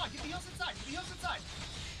fuck. Come on. Give me heals inside. Give me heals inside.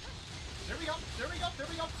 There we go. There we go. There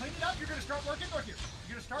we go. Clean it up. You're gonna start working north here.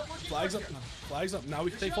 You're gonna start working Flags up north now. here. Flags up. Now we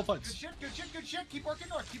can Good take full shit, fights. Good shit. Good shit. Good shit. Keep working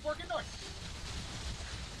north. Keep working north.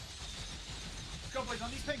 Let's go, boys.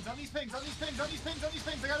 On these pings. On these pings. On these pings. On these pings. On these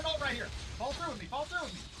pings. I got an ult right here. Fall through with me. Fall through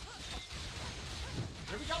with me.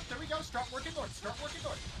 There we go. There we go. Start working north. Start working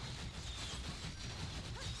north.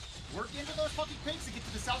 Work into those fucking pings to get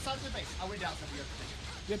to the south side of the base. I went down. So we have to take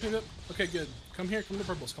it. Yep. Okay, good. Come here. Come to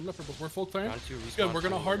purples. Come to purples. We're full clearing. Round two, respawn Good. We're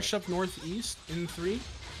gonna from hard the- shove northeast in 3,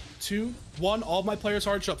 2, 1. All of my players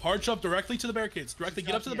hard shove. Hard shove directly to the barricades. Directly.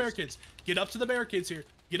 Get up to the barricades. Get up to the barricades here.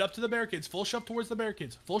 Get up to the barricades. Full shove towards the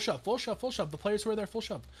barricades. Full shove. Full shove. Full shove. The players who are there. Full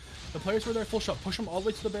shove. The players who are there. Full shove. Push them all the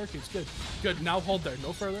way to the barricades. Good. Good. Now hold there.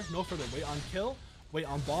 No further. No further. Wait on kill. Wait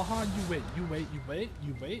on Baja. You wait. You wait. You wait.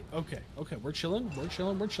 You wait. Okay. Okay. We're chilling. We're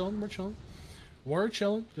chilling. We're chilling. We're chilling. We're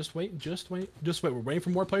chilling. Just wait. Just wait. Just wait. We're waiting for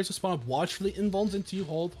more players to spawn up. Watch for the invulns into you.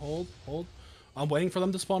 Hold. Hold. Hold. I'm waiting for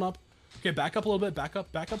them to spawn up. Okay. Back up a little bit. Back up.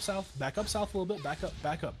 Back up south. Back up south a little bit. Back up.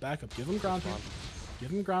 Back up. Back up. Give them ground here. Give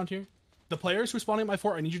them ground here. The players who are spawning at my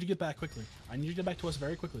fort, I need you to get back quickly. I need you to get back to us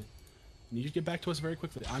very quickly. I need you to get back to us very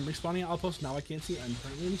quickly. I'm respawning at outpost. Now I can't see. I'm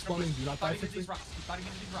currently respawning. Do not die Fighting for into these free. rocks. Keep fighting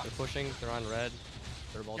into these rocks. They're pushing. They're on red.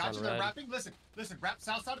 Their ball's Gotcha, on they're red. wrapping. Listen, listen, wrap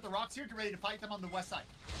south side of the rocks here. Get ready to fight them on the west side.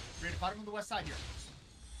 Get ready to fight them on the west side here.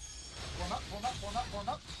 Form up, form up, form form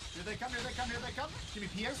up. Here they come, here they come, here they come. Give me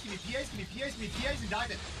PAs, give me PAs, give me PAs, give me PAs, and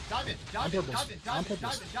dive in. Dive in, dive in, dive in, dive in,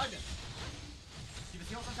 dive in, dive in. Give us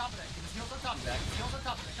heals on top of that, give us heals on top of that, give us heals on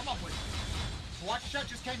top of that. Come on, boys. Watch shot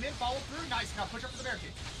just came in, follow through. Nice, now push up to the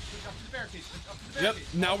barricade. Push up to the barricade, push up to the barricade.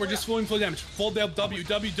 Yep, now we're just full damage. Full W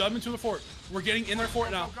into the fort. We're getting in their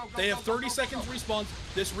fort now. They have 30 seconds respawn.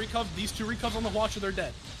 These two recovs on the watcher, they're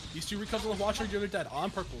dead. These two recovs on the watcher, they're dead. On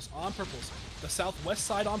purples, on purples. The southwest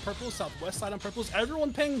side on purples, southwest side on purples.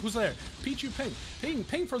 Everyone ping who's there. Pichu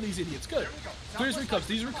ping for these idiots. Good. There's recovs.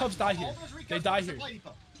 These recovs die here. They die here.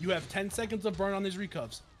 You have 10 seconds of burn on these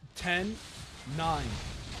recovs. 10, 9,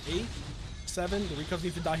 8, 7. The recovs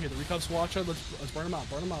need to die here. The recovs watcher. Let's burn them out.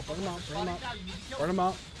 Burn them out. Burn them out. Burn them out. Burn them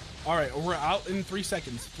out. All right, we're out in 3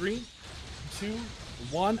 seconds. 3, 2,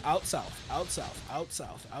 1. Out south. Out south. Out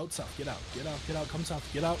south. Out south. Get out. Get out. Get out. Come south.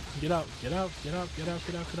 Get out. Get out. Get out. Get out. Get out.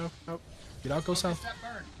 Get out. Get out. Get out. Get out. Go south.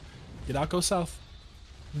 Get out. Go south.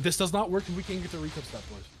 This does not work if we can't get the recovs down,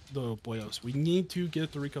 boys. The boyos. We need to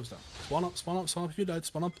get the recovs down. Spawn up. Spawn up. Spawn up if you died.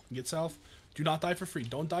 Spawn up. Get south. Do not die for free.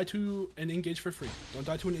 Don't die to an engage for free. Don't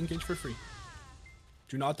die to an engage for free.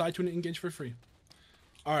 Do not die to an engage for free.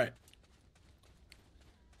 All right.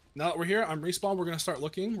 Now that we're here, I'm respawn. We're gonna start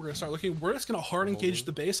looking. We're gonna start looking. We're just gonna hard engage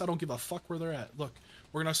the base. I don't give a fuck where they're at. Look,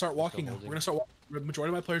 we're gonna start walking now. We're gonna start. The majority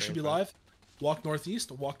of my players should be live. Walk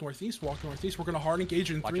northeast. Walk northeast. Walk northeast. We're gonna hard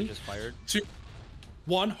engage in 3, 2,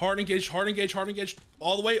 1. Hard engage. Hard engage. Hard engage.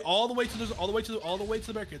 All the way to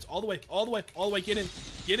the barricades. All the way. Get in.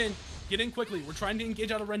 Get in. Get in quickly. We're trying to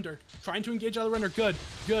engage out of render.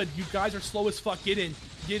 Good. You guys are slow as fuck. Get in.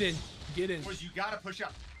 Boys, you gotta push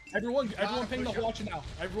up. Everyone ping the Hwacha now.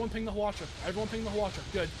 Everyone ping the Hwacha.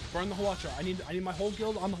 Good. Burn the Hwacha. I need my whole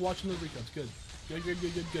guild on the Hwacha and the recons. Good. Good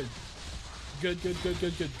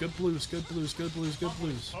blues. Focus. Good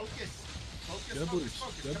blues.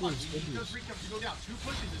 Those recoves to go down. 2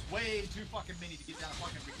 pushes is way too fucking many to get down a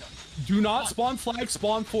fucking recove. Do not spawn flag,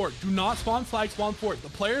 spawn fort. Do not spawn flag, spawn fort. The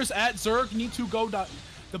players at Zerg need to go die.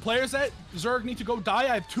 The players at Zerg need to go die.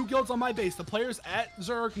 I have 2 guilds on my base. The players at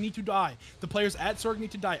Zerg need to die.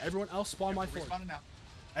 Everyone else spawn my fort.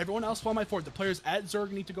 Everyone else spawn my fort. The players at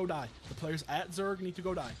Zerg need to go die.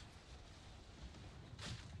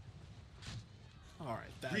 All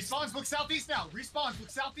right. Respawns, look southeast now.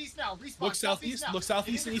 Look southeast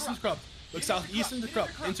and east into Krupp. Look southeast into Krupp.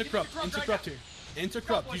 Into Krupp here. Into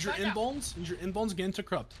Krupp. Use your inbones. Get into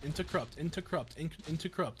Krupp.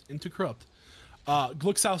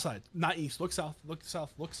 Look south side, not east. Look south.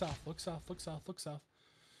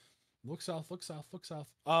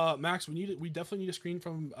 Max, we definitely need a screen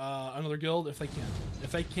from another guild if they can.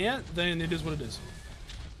 If they can't, then it is what it is.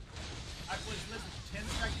 Listen, 10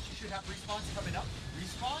 seconds, you should have respawns coming up.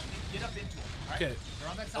 Respawn and get up into them. Right? Okay. They're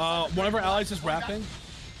on that south side. One of our allies is wrapping.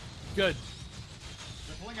 Good.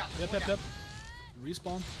 They're pulling out. Yep.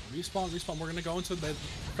 Respawn. We're gonna go into the.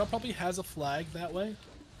 Krupp probably has a flag that way.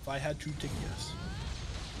 If I had to take a guess.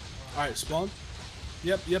 All right, spawn.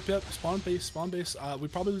 Yep. Spawn base. We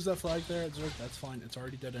probably lose that flag there at Zerg. That's fine. It's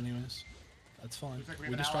already dead anyways. That's fine.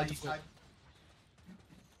 We just tried to flip.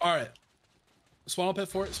 All right. Spawn up at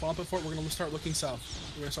fort. We're gonna start looking south.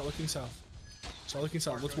 Let's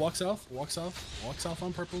walk south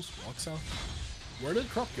on purples. Walk south. Where did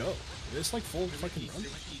Krupp go? It's like full fucking run.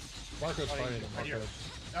 Barcode's fighting.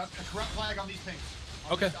 A corrupt flag on these pings.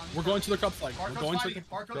 Okay, we're going to the Krupp flag. We're going to the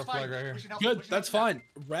Barcode's flag right here. Good, that's fine.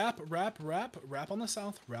 Wrap on the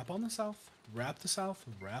south. Wrap the south.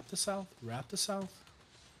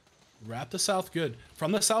 Good.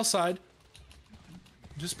 From the south side.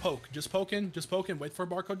 Just poke in. Wait for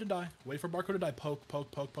Barcode to die. Poke.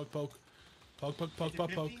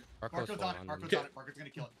 Barcode's on it. Barcode's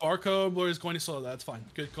gonna kill it. Barcode is going to slow. That's fine.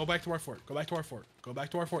 Good. Go back to our fort.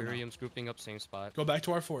 Epherium's grouping up same spot. Go back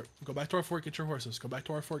to our fort. Get your horses.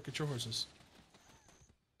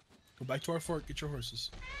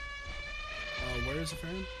 Where is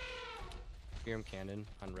Epherium? Epherium cannon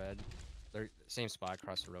on red. They're same spot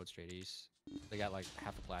across the road straight east. They got like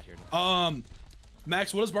half a plat here.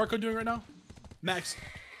 Max, what is Barcode doing right now? Max.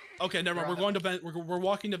 Okay, never mind. We're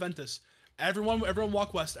walking to Ventus. Everyone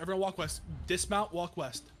walk west. Dismount, walk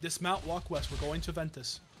west. We're going to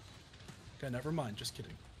Ventus. Okay, never mind. Just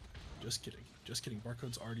kidding.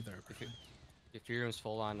 Barcode's already there. Epherium's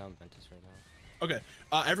full on Ventus right now. Okay.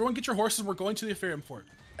 Everyone get your horses. We're going to the Epherium fort.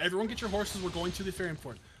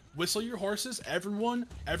 Whistle your horses. Everyone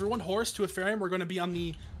horse to Epherium. We're going to be on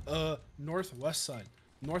the northwest side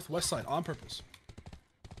on purples.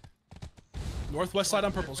 Northwest side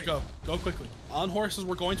on purples. Go quickly. On horses,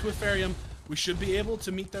 we're going to Epherium. We should be able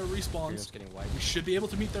to meet their Epherium's respawns. getting wiped. We should be able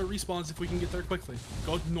to meet their respawns if we can get there quickly.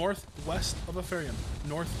 Go northwest of Epherium.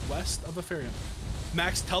 Northwest of Epherium.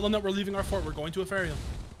 Max, tell them that we're leaving our fort. We're going to Epherium.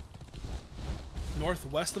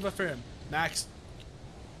 Northwest of Epherium. Max.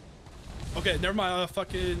 Okay, never mind.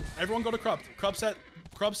 Fucking everyone go to Corrupt.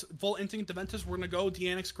 Corrupt's full inting to Ventus. We're gonna go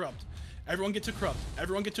de-annex Corrupt. Everyone get to Corrupt.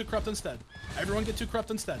 Everyone get to Corrupt instead. Everyone get to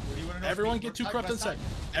Corrupt instead. Everyone get to Corrupt instead.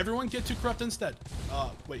 Everyone get to Corrupt instead.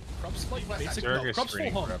 Wait, Corrupt's like basic. No, Corrupt's full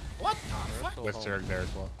home. What the fuck? With Zerg there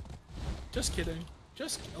as well. Just kidding.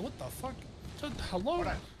 Just what the fuck? Just, hello. Hold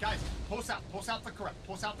on, guys. Pulse out the Corrupt.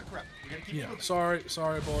 Pulse out the Corrupt. We're gonna keep Yeah. moving. Sorry,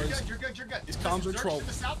 boys. You're good. These comms are Zerg's troll. to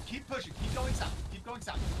the south. Keep pushing. Keep going south.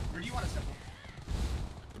 Where do you want us to go?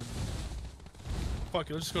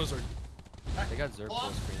 Fuck it. Let's just go to Zerg. They got Zerg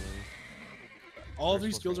full screening. All of Zerg's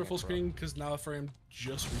these skills are full screening screen because now Epherium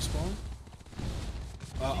just respawned.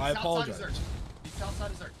 He's I outside of apologize. Zerg. He's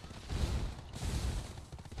outside of Zerg.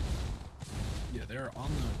 Yeah, they're on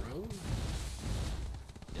the road.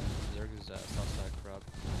 Yeah, Zerg is south side Corrupt.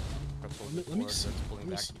 Corrupt's holding Let me forward, see. Zerg's pulling Let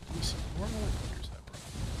me back. see. Where are my players at, bro?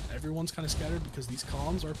 Everyone's kind of scattered because these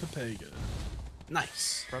comms are Papega.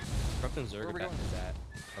 Nice. Corrupt and Zerg are both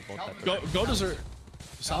at Go to Zerg.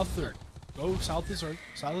 South Zerg. Go south of Zerg.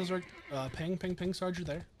 South of Zerg. Ping, Sarge, you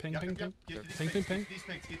there? Ping. Ping.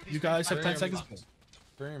 You guys have 10 seconds.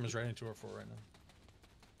 Epherium is right into our fort right now.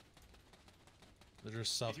 They're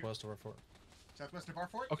just southwest of our fort. Southwest of our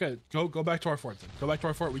fort? Okay, go back to our fort then. Go back to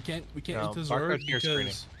our fort. We can't No, enter Zerg Barcode here screening.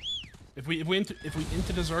 because if we into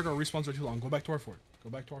the Zerg, our respawns are too long. Go back to our fort.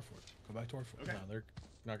 Okay. No, they're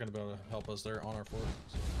not going to be able to help us. They're on our fort.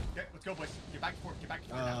 So. Okay, let's go, boys. Get back to fort.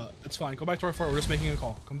 Now. It's fine. Go back to our fort. We're just making a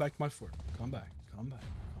call. Come back to my fort. Come back.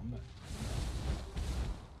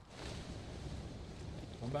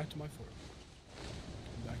 Come back to my fort.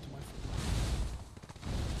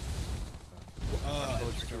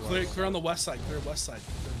 Clear on the west side. Clear west side.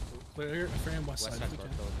 Clear Epherium west side if we can.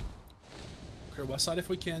 Clear west side if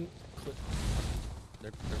we can.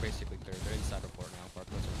 They're basically clear. They're inside the fort now.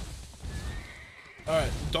 Barcode's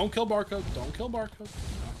Alright, don't kill Barcode. Not kill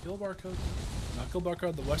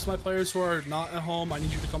Barcode. The rest of my players who are not at home, I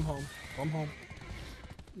need you to come home. Come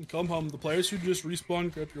home. The players who just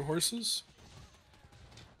respawn, grab your horses.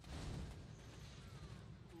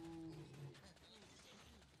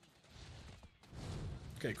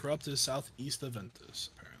 Okay, Corrupt is southeast of Ventus,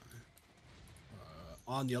 apparently.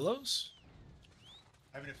 On yellows?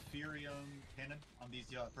 I have an Epherium cannon on these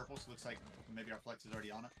purples. Looks like maybe our flex is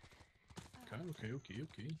already on it. Okay.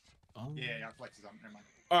 Yeah, our flex is on. Never mind.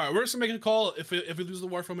 Alright, we're just gonna make a call. If we lose the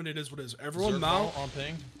war from it is what it is. Everyone Zerg mount. ball on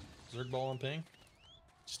ping. Zerg ball on ping.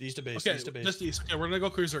 Just east of base. Okay, East of base. just east. Okay, we're gonna go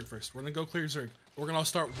clear Zerg first. We're gonna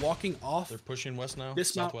start walking off. They're pushing west now.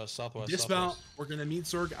 Dismount. Southwest. Dismount. We're gonna meet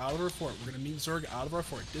Zerg out of our fort.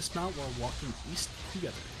 Dismount. We're walking east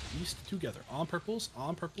together. On purples.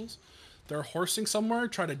 They're horsing somewhere.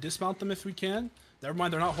 Try to dismount them if we can. Never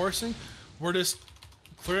mind, they're not horsing. We're just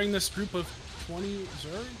clearing this group of 20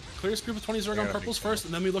 Zerg. Clear this group of 20 Zerg on purples first,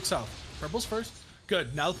 and then we look south. Purples first.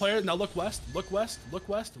 Good. Now the player. Now look west. Look west.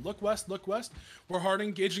 We're hard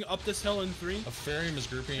engaging up this hill in 3. Epherium is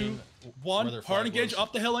grouping. 2, 1. Hard engage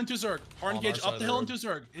up the hill into Zerg. Hard On engage our up the side hill of the into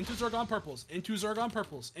Zerg. Into Zerg on purples. Into Zerg on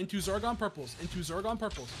purples.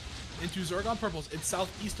 It's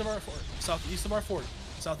southeast of our fort.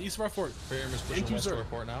 Epherium is pushing Into west to Zerg. our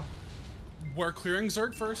fort now. We're clearing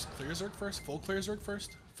Zerg first. Full clear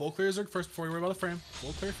Zerg first before we worry about the frame.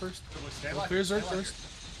 Full clear first. Full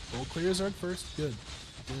clear Zerg first. Good.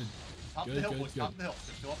 Top of the hill, boys. Top of the hill.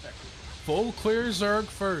 They're still up there. Full clear Zerg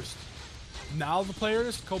first. Now the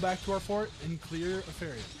players go back to our fort and clear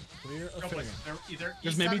Epherium. Go, boys. They're either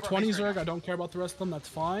There's east maybe side of our 20 base right Zerg. now. I don't care about the rest of them. That's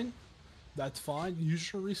fine.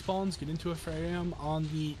 Use your respawns. Get into Epherium on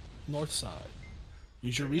the north side.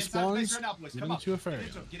 Use your They're inside the base respawns. right now, boys. Get Come up. into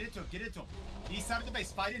Epherium. Get into him. East side of the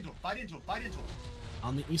base. Fight into him.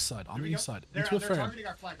 On the east side. There we go. They're Into Epherium. targeting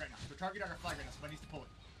our flag right now. Somebody needs to pull it.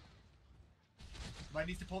 Somebody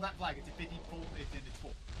needs to pull that flag. It's at 50 full. It's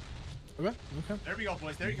full. Okay. There we go,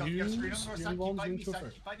 boys. There you go. You got a screen on the north Use side.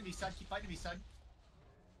 your Keep fighting into east side. Epherium. Keep fighting east side.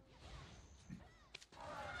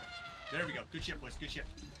 There we go. Good shit, boys. Good shit.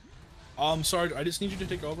 Sarge, I just need you to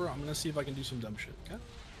take over. I'm gonna see if I can do some dumb shit, okay?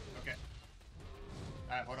 Okay.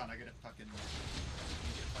 Alright, hold on. I gotta fucking.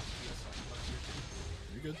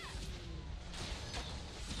 You're good.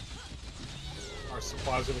 Our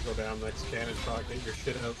supplies gonna go down next cannon shot. Get your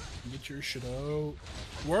shit out. Get your shit out.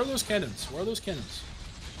 Where are those cannons?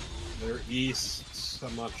 They're east.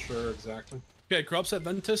 I'm not sure exactly. Okay, Corrupt's at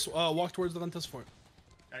Ventus. Walk towards the Ventus fort.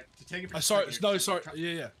 Alright, to take it from Sorry.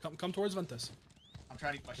 Yeah. Come towards Ventus. I'm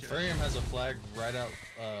trying to get my shit. Epherium has a flag right out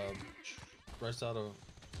of. God,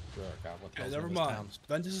 what the Okay, hell's never in this mind. town?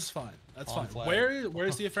 Ventus is fine. That's On fine. flag.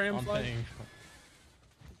 Where's the Epherium On flag? thing.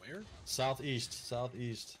 Where? Southeast.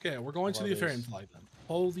 Okay, we're going to the Epherium flag then.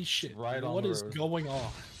 Holy shit. Right on What the is road. going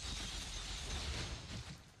on?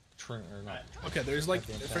 Or not. Okay, there's like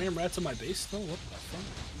Goddamn Epherium rats in my base still? What the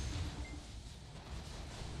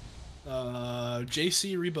fuck?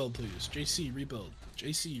 JC rebuild, please. JC rebuild.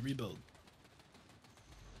 JC rebuild.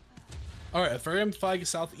 Alright, Epherium flag is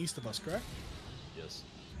southeast of us, correct? Yes.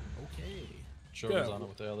 Okay. Shogun's Good. on it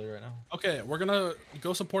with the LE right now. Okay, we're gonna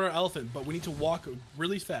go support our elephant, but we need to walk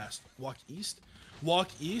really fast. Walk east. Walk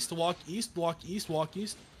east, walk east, walk east, walk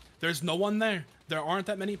east. There's no one there. There aren't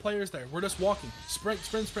that many players there. We're just walking. Sprint,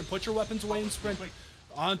 sprint, sprint. Put your weapons away and sprint.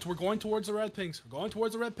 We're going towards the red pings. We're going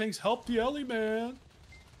towards the red pings. Help the Ellie, man.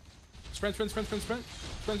 Sprint, sprint, sprint, sprint, sprint.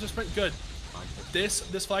 Sprint, sprint, sprint. Good. This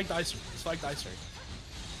flag dies here. This flag dies here.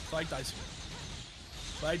 Flag dies here.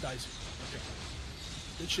 Flag dies here. Okay.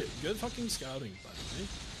 Good shit. Good fucking scouting, by the way.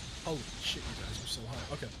 Holy shit, you guys are so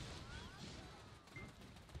high. Okay.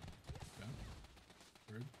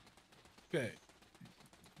 Okay. Okay.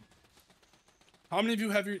 How many of you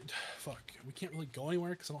have your... Fuck. We can't really go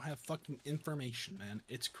anywhere because I don't have fucking information, man.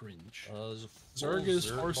 It's cringe. There's a Zerg full is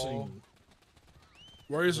Zerg forcing... ball.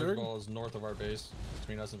 Where is Zerg Zerg? ball is north of our base,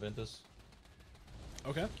 between us and Ventus.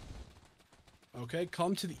 Okay. Okay,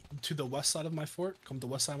 come to the west side of my fort. Come to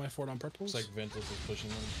the west side of my fort on purples. Looks like Ventus is pushing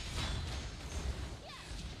them.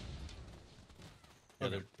 Yeah,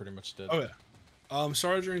 Okay. they're pretty much dead. Okay.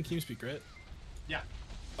 Sarge, you're in TeamSpeak, right? Yeah.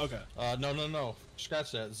 Okay. No.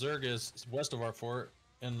 Scratch that. Zerg is west of our fort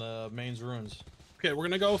in the mains ruins. Okay, we're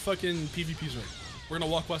gonna go fucking PvP Zerg. We're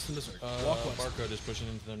gonna walk west into Zerg. Walk west. Barcode is pushing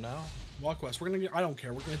into them now. Walk west. We're gonna get... I don't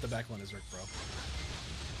care. We're gonna hit the back line of Zerg, bro.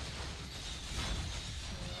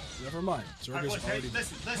 Never mind. Zerg is already...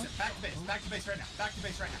 Listen. Back to base. Back to base right now. Back to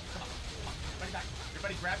base right now. Come on. Everybody back.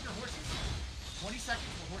 Everybody grab your horses. 20 seconds.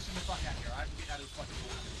 We're horsing the fuck out of here, alright? We're getting out of this fucking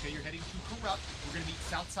bullshit. Okay, you're heading to Corrupt. We're gonna meet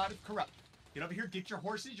south side of Corrupt. Get over here. Get your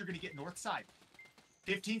horses. You're gonna get north side.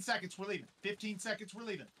 15 seconds. We're leaving. 15 seconds. We're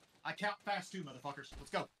leaving. I count fast too, motherfuckers.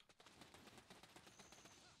 Let's go.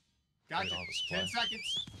 Gotcha. 10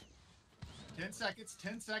 seconds. 10 seconds,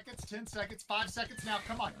 10 seconds, 10 seconds, 5 seconds now.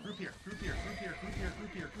 Come on. Group here, group here, group here, group here,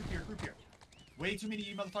 group here, group here, group here. Way too many of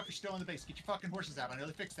you motherfuckers still in the base. Get your fucking horses out. I know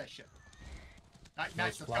they fixed that shit.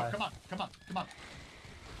 Nice, let's go. Come on, come on, come on.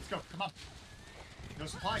 Let's go, come on. No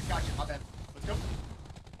supplies. Gotcha. My bad. Let's go.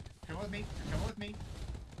 Come with me. You're coming with me.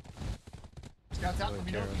 Scouts out. Let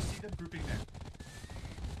me know if you see them grouping there.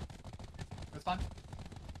 That's fine.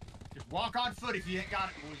 Just walk on foot if you ain't got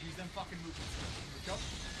it. We'll use them fucking movements. Let's go.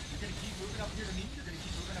 You're gonna keep moving up here to me. You're gonna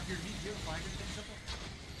keep moving up here to me. You have a flag or anything simple?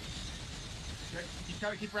 Okay.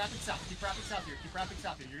 Keep wrapping south. Keep wrapping south here. Keep wrapping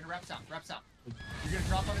south here. You're gonna wrap south. Wrap south. You're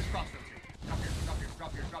gonna drop on this crossroads here. Drop here. Drop here.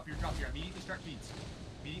 Drop here. Drop here. Drop here. Immediately start feeds.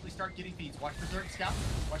 Immediately start getting feeds. Watch for Zerg scouts.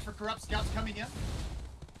 Watch for corrupt scouts coming in.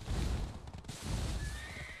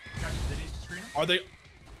 Gotcha. They need to screen them. Are they...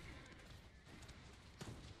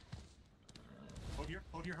 Hold here.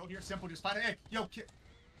 Hold here. Hold here. Simple. Just find it. Hey, yo, kid.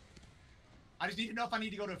 I just need to know if I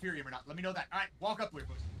need to go to Epherium or not. Let me know that. All right, walk up, boys.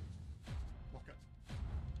 Walk up.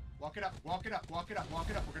 Walk it up. Walk it up. Walk it up. Walk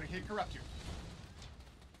it up. We're gonna hit corrupt here.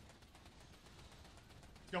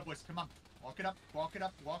 Let's go, boys. Come on. Walk it up. Walk it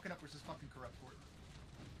up. Walk it up. Where's this fucking corrupt fort?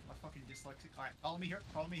 My fucking dyslexic. All right, follow me here.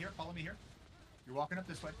 Follow me here. Follow me here. You're walking up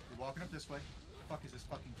this way. You're walking up this way. The fuck is this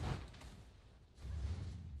fucking?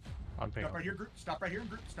 Stop right here, group. Stop right here in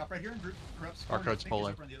group. Stop right here in group. Corrupt's Barcode's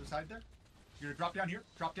pulling. on the other side there. You're gonna drop down here.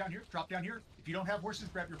 Drop down here. Drop down here. If you don't have horses,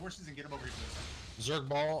 grab your horses and get them over here. Zerg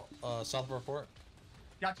ball, south of our fort.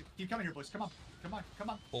 Gotcha. Keep coming here, boys. Come on. Come on.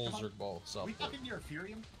 Come on. Full Come on. Zerg ball, south We fort. fucking near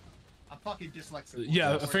Epherium. I'm fucking dyslexic.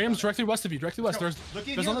 Yeah, Epherium's directly west of you. Directly west. There's not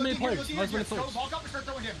that many players. Not as many players. Walk up and start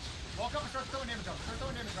throwing damage. Walk up and start throwing damage on them. Start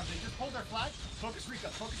throwing damage on them. They just pulled their flag. Focus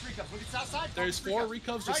recubs. Focus recubs. Look at south side. There's 4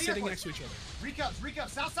 recubs just sitting next to each other.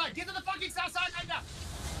 Recubs. South side. Get to the fucking south side right now.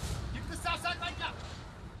 Get to the south side right now.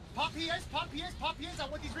 Pop PAs. Pop PAs. Pop PAs.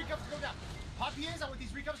 I want these recubs to go down. Pop PAs. I want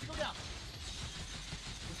these recubs to go down.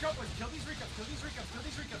 Let's go, boys. Kill these recubs. Kill these recubs. Kill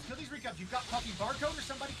these recubs. Kill these recubs. You've got fucking Barcode or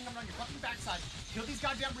somebody coming on your fucking backside. Kill these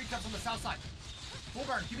goddamn recubs on the south side. Full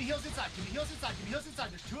burn. Give me heals inside. Give me heals inside. Give me heals inside.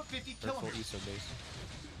 There's 2 at 50. Kill them. East of base.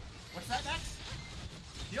 What's that, Max?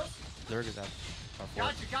 Heals? Zerg is at our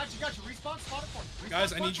fort. Gotcha. Respawn, spot it for me.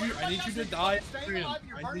 Guys, I need you to die at Epherium.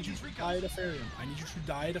 Epherium. I need you to die at Epherium. I need you to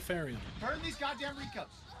die at Epherium. Burn these goddamn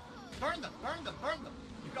recubs. Burn them.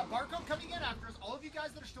 You've got Barcode coming in after us. All of you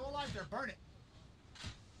guys that are still alive there, burn it.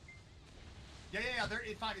 Yeah.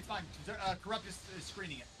 It's fine. Corrupt is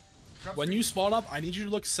screening it. When you spawn up, I need you to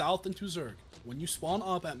look south into Zerg. When you spawn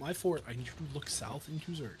up at my fort, I need you to look south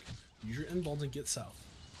into Zerg. Use your involves and get south.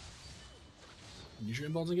 Use your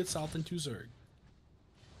involves and get south into Zerg.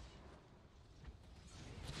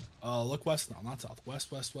 Look west now, not south.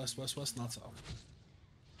 West, west, west, west, west, not south.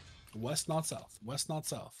 West, not south. West, not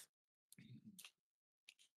south.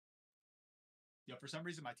 Yeah, for some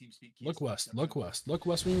reason my team speak. Look west, look west, look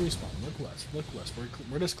west when you respawn. Look west, look west.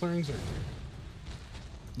 We're just clearing Zerg here.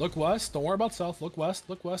 Look west, don't worry about south. Look west,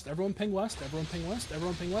 look west. Everyone ping west, everyone ping west,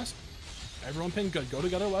 everyone ping west. Everyone ping, good. Go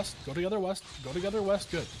together west, go together west, go together west,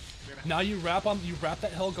 good. Now you wrap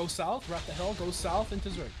that hill, go south, wrap the hill, go south into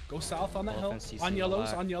Zerg. Go south on that hill, on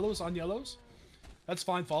yellows, on yellows, on yellows. That's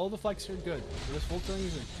fine, follow the flex here, good. We're just full clearing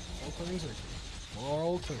Zerg, full clearing Zerg.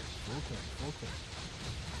 Full clear, full clear, full clear.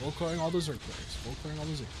 Full clearing all the Zerg players, full clearing all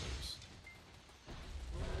the Zerg players.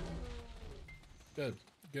 Good,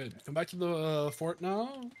 good. Come back to the fort now.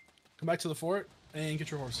 Come back to the fort and get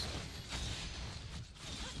your horse.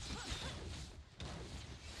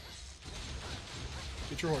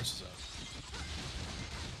 Get your horses out.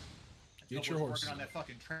 Get your horses. Working on that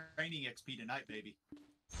fucking training XP tonight, baby.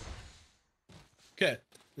 Okay.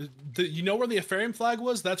 You know where the Epherium flag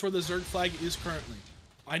was? That's where the Zerg flag is currently.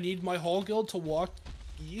 I need my whole guild to walk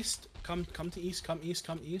east. Come to east. Come east.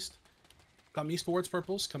 Come east. Come east towards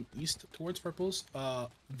purples. Come east towards purples.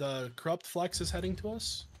 The corrupt flex is heading to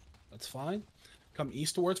us. That's fine. Come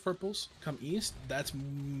east towards purples. Come east. That's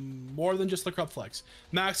more than just the corrupt flex.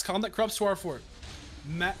 Max, calm that corrupts to our fort.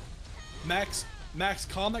 Max,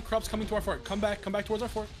 calm that corrupts coming to our fort. Come back towards our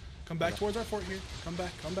fort. Come back towards our fort here. Come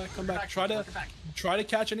back. Try to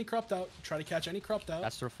catch any corrupt out. Try to catch any corrupt out.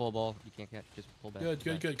 That's their full ball. You can't catch. Just pull back.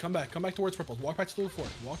 Good. Come back towards purples. Walk back to the fort.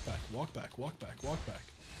 Walk back.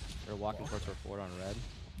 They're walking towards our fort on red.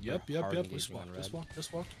 Yep.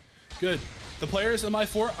 Just walk. Good. The players in my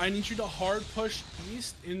fort, I need you to hard push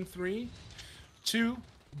east in 3, 2,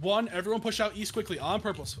 1. Everyone push out east quickly on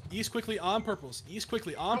purples. East quickly on purples. East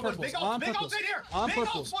quickly on purples. On purples. On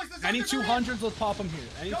purples. Any 200s, let's pop them here.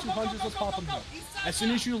 Any 200s, let's pop them here. As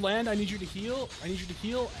soon as you land, I need you to heal.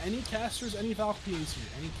 Any casters, any Valk PAs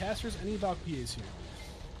here.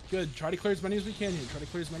 Good. Try to clear as many as we can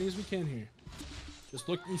here. Just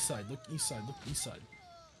look east side. Look east side.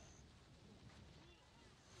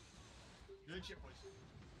 Good shit, boys.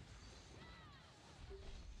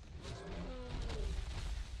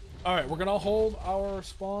 Alright, we're gonna hold our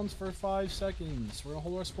spawns for 5 seconds. We're gonna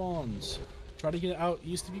hold our spawns. Try to get out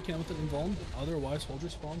east if you can with an invuln. Otherwise, hold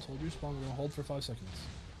your spawns. We're gonna hold for 5 seconds.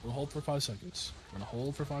 We're gonna hold for 5 seconds.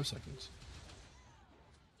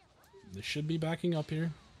 They should be backing up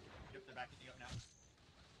here. Yep, they're backing up now.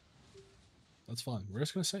 That's fine. We're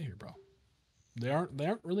just gonna sit here, bro. They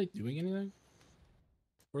aren't really doing anything.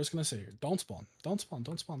 We're just gonna sit here. Don't spawn.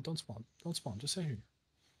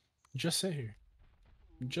 Just sit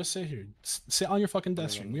here. Sit on your fucking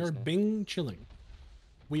desk stream. We are bing chilling.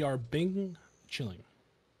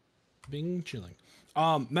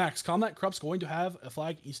 Max, combat corrupt's going to have a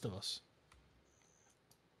flag east of us.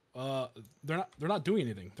 They're not doing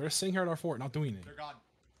anything. They're just sitting here at our fort, not doing anything.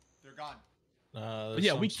 They're gone. But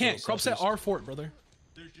yeah, we can't. Corrupt's at our fort, brother.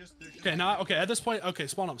 Okay, at this point, okay,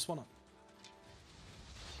 spawn up.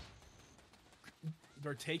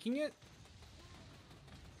 They're taking it?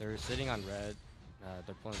 They're sitting on red.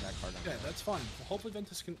 They're pulling back hard on Okay, red. that's fine. Well, hopefully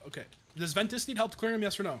Ventus can... Okay. Does Ventus need help to clear him,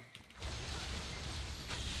 yes or no?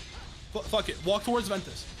 Fuck it. Walk towards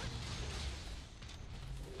Ventus.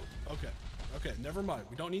 Okay, never mind.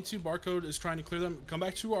 We don't need to. Barcode is trying to clear them. Come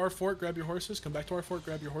back to our fort, grab your horses. We're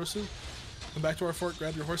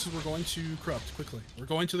going to corrupt quickly. We're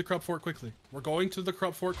going to the corrupt fort quickly.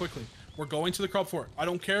 I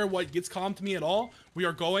don't care what gets calm to me at all. We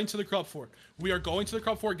are going to the corrupt fort.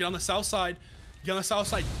 Get on the south side.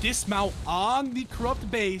 Dismount on the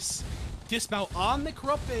corrupt base.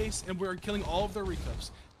 And we're killing all of their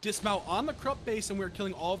recups.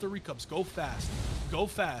 Go fast.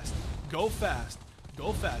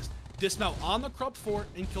 Dismount on the corrupt fort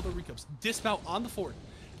and kill the recups. Dismount on the fort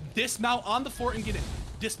and get in.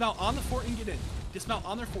 Dismount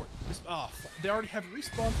on their fort. They already have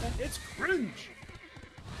respawn, man. It's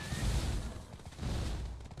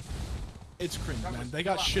cringe, man. They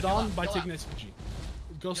got shit on by taking SVG.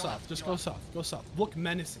 Go south. Just go south. Look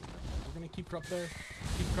menacing. We're gonna keep corrupt there.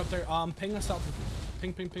 Ping us out.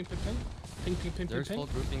 Ping. There's full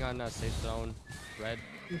grouping on safe zone. Red.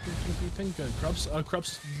 Ping. Good. Corrupts.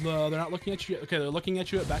 They're not looking at you yet. Okay, they're looking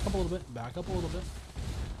at you. Back up a little bit.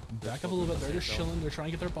 They're just chilling. They're trying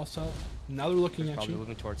to get their buffs out. Now they're looking at you. Probably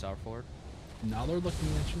moving towards our fort. Now they're looking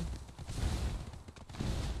at you.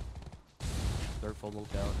 Third full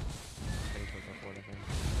moved out. towards our fort, I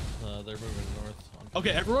think. They're moving north.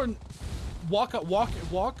 Okay, everyone, walk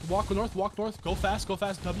north. Go fast.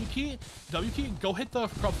 W key. Go hit the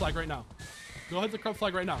crop flag right now.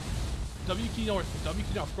 W key north.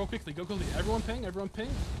 Go quickly. Everyone ping.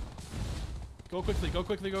 Go quickly.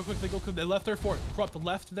 They left their fort. Corrupt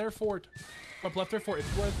left their fort.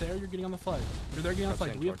 If you are there, you're getting on the flag. You're there getting on the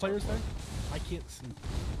flag. Do we have players there? I can't see.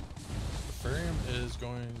 Epherium is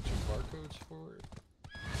going to Barcode's fort.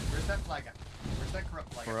 Where's that flag at? Where's that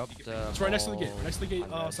corrupt flag? Corrupt. It's right next to the gate.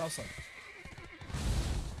 South side.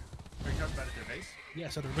 Are you talking about at their base?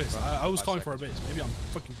 Yes, at their base. I was calling for a base. Maybe I'm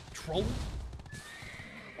fucking trolling.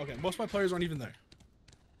 Okay, most of my players aren't even there.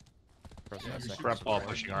 Corrupt ball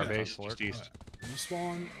pushing our base, just east. Right.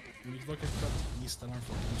 Respawn. We need to look at corrupt east on our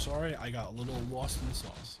fort. I'm sorry, I got a little lost in the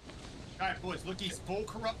sauce. Alright, boys, look east. Full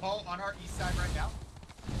corrupt ball on our east side right now.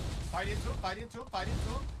 Fight into him.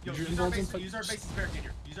 Yo, use our base as barricade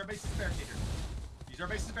here. Use our base as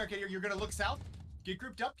barricade here. You're gonna look south. Get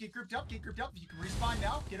grouped up. If you can respawn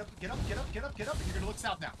now, get up, and you're gonna look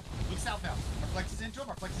south now. Our flex is into him.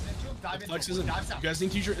 Dive into him. Dive south. You guys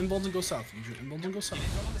need to use your involves and go south. Get into him on the south.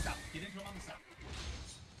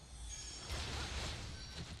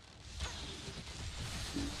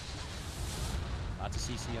 Lots of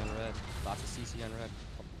CC on red.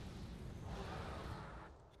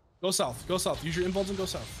 Go south. Use your involves and go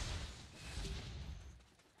south.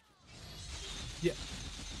 Yeah.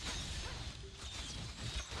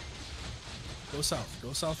 Go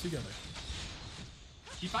south together.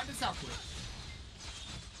 Keep finding south, please.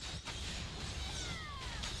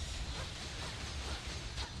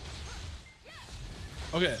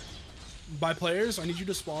 Okay. By players, I need you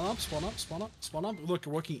to spawn up. Look,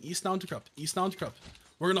 we're working east down to corrupt.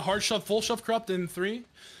 We're gonna hard shove, full shove corrupt in 3,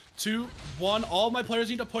 2, 1. All of my players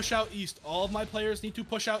need to push out east.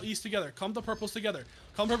 Together. Come the purples together.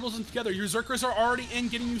 Your Zerkers are already in,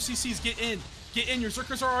 getting you CCs. Get in. Your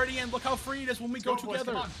Zerkers are already in. Look how free it is when we go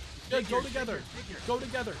together. Good, go together.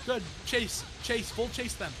 Good. Chase. Full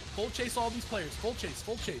chase them. Full chase all these players. Full chase.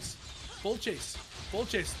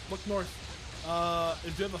 Look north. Do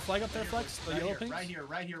you have a flag up there, Flex? The yellow pink? Right here.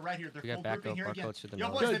 They're We got full back grouping up here our again. coach to the Yo,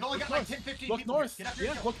 north. boys, they've only got like 10, 15 Look people. north. Get up here,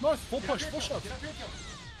 Yeah, kill. look north. Full Get up push. here, Full shove. Get up here, kill.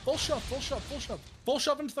 Full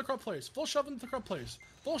shove into the corrupt players. Full shove.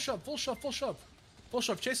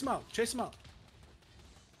 Chase them out.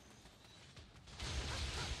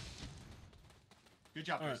 Good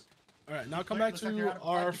job, boys. All right. Now come Look, back looks like to you're out of-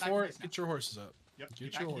 our back to fort. base now. Get your horses up. Yep,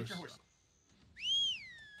 Get back your to horses. horse.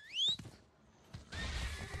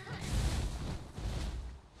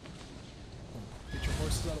 Get your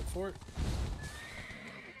horses out at fort.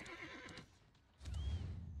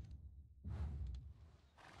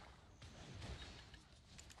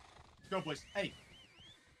 Go, boys. Hey,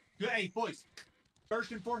 boys.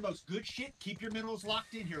 First and foremost, good shit. Keep your minerals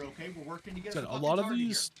locked in here, okay? We're working together. A lot of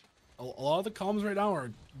the comms right now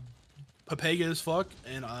are Papega as fuck,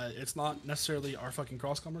 and it's not necessarily our fucking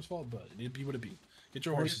cross-commers fault, but it'd be what it be. Get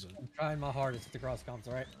your horses in. I'm trying my hardest with the cross comms,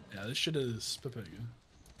 alright? Yeah, this shit is Papega.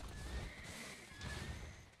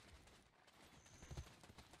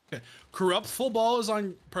 Okay, corrupt full ball is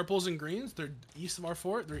on purples and greens. They're east of our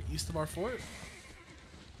fort.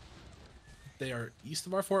 They are east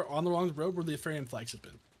of our fort on the wrong road where the Epherium flags have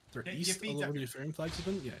been. They're Okay, east of feeds where up the here. Epherium flags have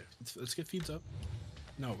been. Yeah, let's get feeds up.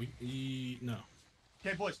 No, no.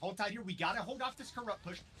 Okay, boys, hold tight here. We gotta hold off this corrupt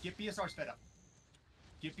push. Get BSRs fed up.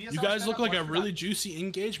 You guys look like a really juicy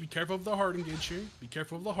engage. Be careful of the hard engage here.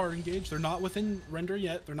 They're not within render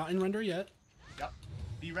yet. Yep.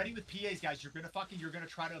 Be ready with PAs, guys. You're gonna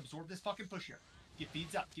try to absorb this fucking push here. Get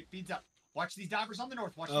feeds up. Watch these divers on the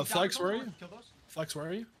north. Flex, where are you? Kill those. Flex, where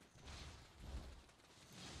are you?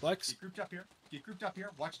 Flex. Get grouped up here.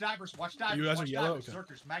 Watch divers. You guys are yellow? Okay.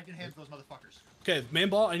 Zerkers, magnet hands those motherfuckers. Okay, main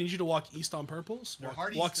ball. I need you to walk east on purples.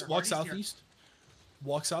 Walk southeast. Here.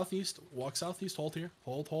 Walk southeast. Hold here.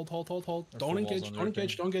 Hold. Our Don't full engage. walls on Don't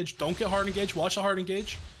engage. their Don't engage. Don't get hard engage. Watch the hard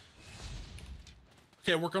engage.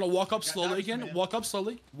 Okay, we're gonna walk up slowly again. Walk up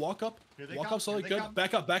slowly. Walk up. Walk up slowly. Good.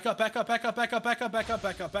 Back up. Back up. Back up. Back up. Back up. Back up. Back up.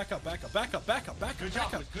 Back up. Back up. Back up. Back up. Back up. Back up. Good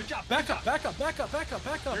job. Good job. Back up. Back up. Back up. Back up.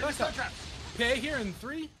 Back up. Back up. PA here in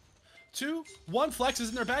 3, 2, 1. Flex is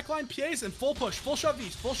in their backline. PAs and full push. Full shove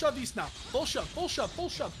east. Full shove east now. Full shove.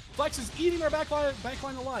 Flex is eating their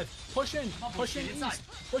backline alive. Push in. Pushing east.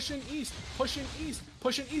 Pushing east.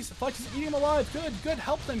 Flex is eating them alive. Good.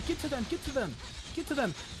 Help them. Get to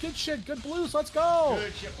them. Good shit. Good blues. Let's go.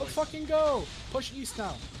 Good shit, boys. Let's fucking go. Push east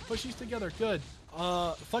now. Push east together. Good.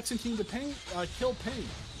 Flex and team to ping. Kill ping.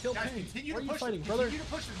 Guys, Where continue are to you push fighting, them. brother? Continue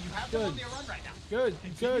to push them. You have them on their run right now. Good.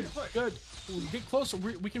 Continue to push. Get closer.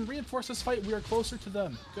 We can reinforce this fight. We are closer to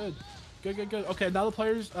them. Good. Good, good, good. Okay, now the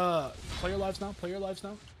players, play your lives now. Play your lives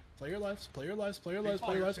now. Play your lives. Play your lives. Play your lives.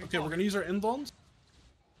 Play your lives. Okay, we're gonna use our invulns.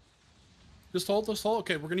 Just hold. Just hold.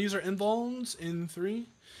 Okay, we're gonna use our invulns in 3,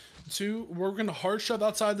 2. We're gonna hard shove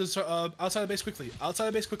outside this, outside the base quickly. Outside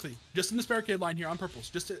the base quickly. Just in this barricade line here on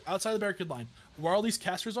purples. Just outside the barricade line. Where all these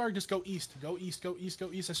casters are, just go east. Go east. Go east.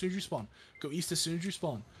 Go east as soon as you spawn. Go east as soon as you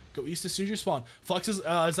spawn. Go east as soon as you spawn. Flex is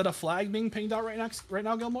that a flag being pinged out right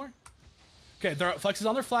now, Gilmore? Okay, Flex is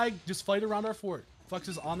on their flag. Just fight around our fort. Flex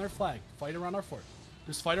is on their flag. Fight around our fort.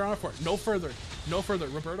 Just fight around our fort. No further. No further.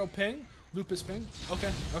 Roberto ping. Lupus ping.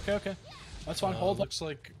 Okay. Okay. Okay. That's fine. Hold. Looks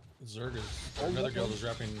like Zerg is. Another guild is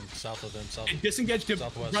wrapping south of them. Disengage.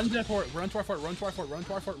 Southwest. Run to that fort. Run to our fort. Run to our fort. Run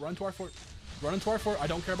to our fort. Run to our fort. Run into our fort. I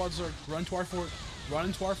don't care about Zerg. Run to our fort. Run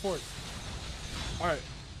into our fort. All right.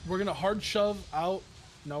 We're gonna hard shove out.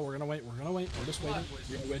 No, we're gonna wait. We're gonna wait. We're just waiting.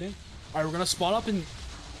 We're waiting. All right. We're gonna spawn up and.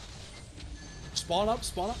 Spawn up,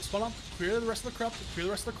 spawn up, spawn up. Clear the rest of the corrupt. Clear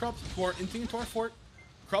the rest of the corrupt. For inting into our fort.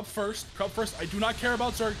 Corrupt first. Corrupt first. I do not care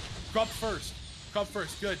about Zerg. Corrupt first. Corrupt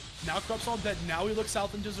first. Good. Now Corrupt's all dead. Now we look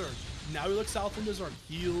south into Zerg. Now we look south into Zerg.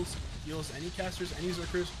 Heals. Heals. Any casters. Any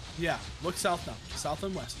Zergers. Yeah. Look south now. South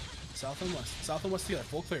and west. South and west. South and west together.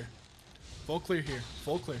 Full clear. Full clear here.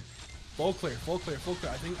 Full clear. Full clear. Full clear. Full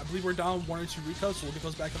clear. I believe we're down 1 or 2 recos, so we'll get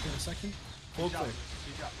those back up in a second. Full clear.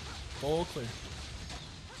 Full clear.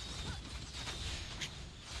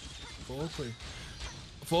 Full clear.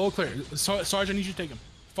 Full clear. Sarge, I need you to take him.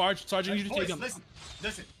 Sarge, I need you to take him.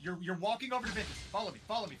 Listen. You're walking over to Ventus. Follow me.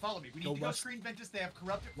 We need to go screen Ventus. They have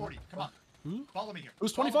corrupt at 40. Come on. Who? Follow me here.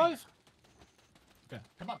 Who's 25? Okay.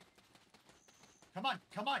 Come on.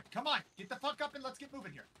 Get the fuck up and let's get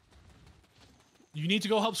moving here. You need to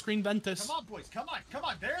go help screen Ventus. Come on, boys. Come on.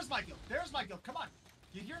 There's my guild. Come on.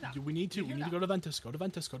 Get here now. We need to go to Ventus. Go to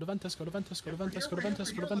Ventus. Go to Ventus. Go to Ventus. Go to Ventus. Go to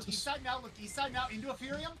Ventus. Go to Ventus. Look east side now. Into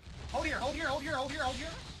Epherium. Hold here.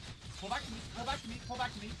 Pull back to me.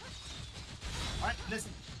 All right,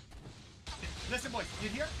 listen, boys.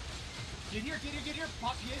 Get here.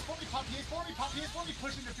 Pop PAs for me.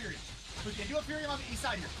 Push into Epherium. Push into Epherium on the east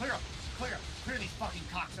side here. Clear up. Clear these fucking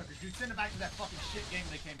cocksuckers, dude. Send them back to that fucking shit game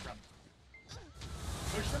they came from.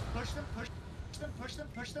 Push them.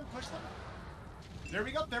 There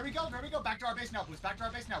we go. Back to our base now, boys.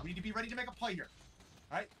 We need to be ready to make a play here.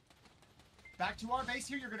 All right. Back to our base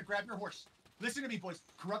here. You're gonna grab your horse. Listen to me, boys.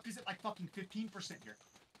 Corrupt is at like fucking 15% here.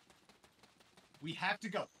 We have to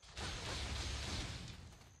go.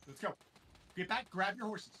 Let's go. Get back. Grab your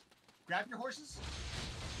horses.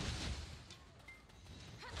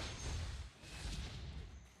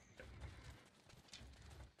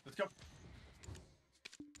 Let's go.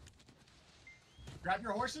 Grab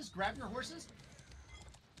your horses.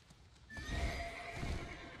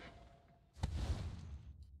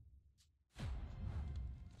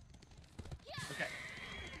 Okay.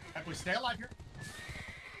 Alright, boys, stay alive here.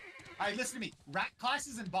 Alright, listen to me. Rat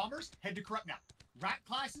classes and bombers, head to corrupt now. Rat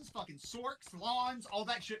classes, fucking sorks, lawns, all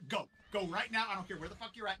that shit, go. Go right now. I don't care where the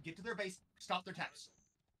fuck you're at. Get to their base. Stop their taps.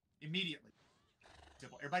 Immediately.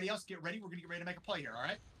 Simple. Everybody else, get ready. We're gonna get ready to make a play here,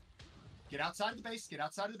 alright? Get outside of the base. Get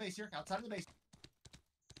outside of the base here. Outside of the base.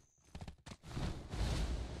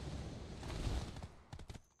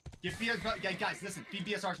 Get BS. Yeah, guys, listen. Feed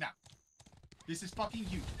BSRs now. This is fucking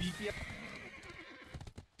huge. Feed BSRs.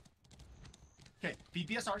 Okay, feed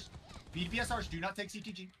BSRs. Feed BSRs. Do not take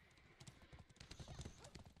CTG.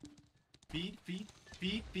 Feed.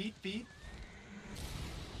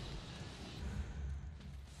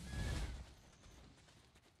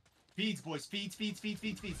 Feeds, boys. Feeds.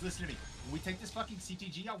 Listen to me. When we take this fucking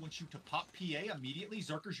CTG, I want you to pop PA immediately.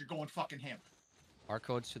 Zerkers, you're going fucking ham.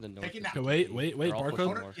 Barcode's to the north. Take it now. Okay, wait.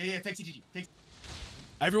 Barcode. Yeah, take CTG.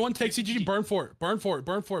 Everyone take CTG. Burn for it. Burn the fort.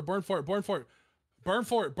 Burn the fort. Pop PA. Burn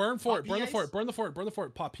the fort. Burn the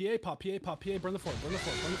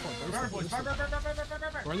stick. Burn, boys. Burn. Come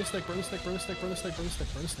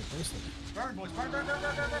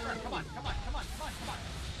on.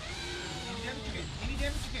 Any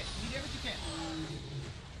damage you can.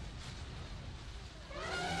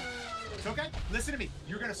 It's okay. Listen to me.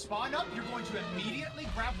 You're going to spawn up. You're going to immediately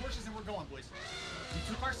grab horses, and we're going, boys. We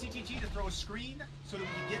took our CTG to throw a screen so that we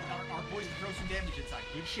can get our boys to throw some damage inside.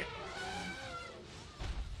 Good shit.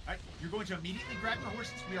 Alright, you're going to immediately grab your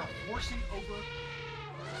horses. We are horsing over.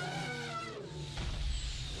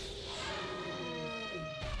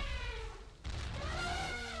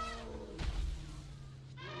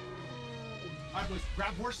 Alright, boys,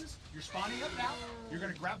 grab horses. You're spawning up now. You're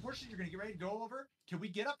going to grab horses. You're going to get ready to go over. Can we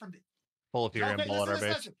get up from the... Full Epherium, okay, ball at our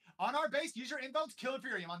base. On our base, use your inbounds. Kill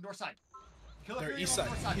Epherium on north side. Kill They're Epherium east on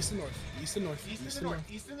the side. north side. East and north. East and north. East East in and the north.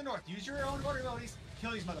 north. East in the north. Use your own order abilities.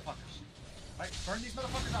 Kill these motherfuckers. Right? Burn these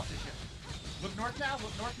motherfuckers off this shit. Look north now.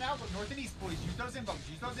 Look north now. Look north and east, boys. Use those invokes.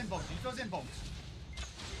 Use those invokes. Use those invokes.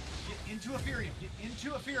 Get into Epherium. Get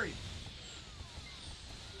into Epherium.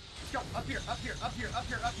 Let's go. Up here. Up here. Up here. Up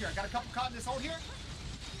here. Up here. I got a couple caught in this hole here.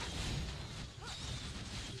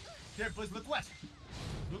 There, boys. Look west.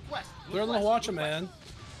 Look west. Look Clear on the west. Watcher, Look west. man.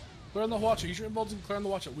 Clear on the Watcher. Use your involves and clear on the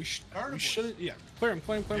Watcher. We shouldn't. Yeah. Clear him.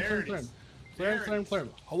 Clear him. Clear him. Clear him. Clear him. Clear him. Clear him. Clear him.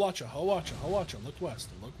 Hawacha. Hawacha. Hawacha. Look west.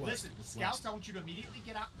 Look west. Listen, Look scouts, west. I want you to immediately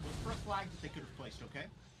get out and look for a flag that they could have placed, okay?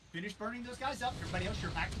 Finish burning those guys up. Everybody else,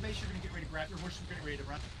 you're back to base. You're going to get ready to grab your horse. You're getting ready to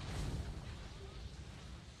run.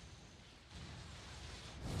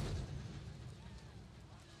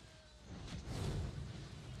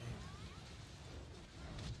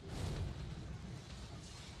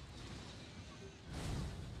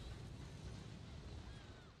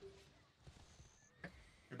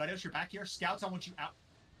 Everybody else, you're back here. Scouts, I want you out.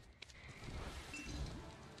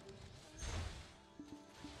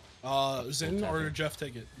 Zin or Jeff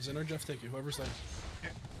take it. Zin or Jeff take it. Whoever's there.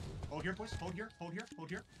 Okay. Hold here, boys. Hold here. Hold here. Hold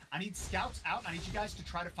here. I need scouts out. I need you guys to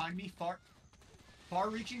try to find me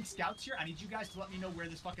far-reaching scouts here. I need you guys to let me know where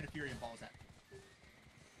this fucking Epherium ball is at.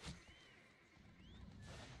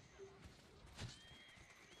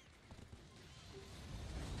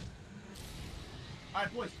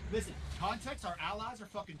 Alright, boys, listen. Context, our allies are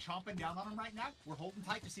fucking chomping down on them right now. We're holding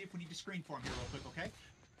tight to see if we need to screen for them here real quick, okay?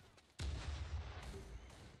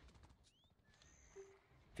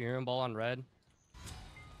 Epherium ball on red.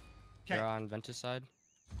 Okay. They're on Ventus side.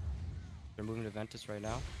 They're moving to Ventus right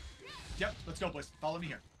now. Yep, let's go, boys. Follow me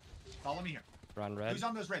here. Follow me here. They're on red. Who's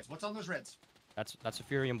on those reds? What's on those reds? That's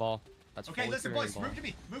Epherium ball. That's Okay, full listen, Epherium boys. ball. Move to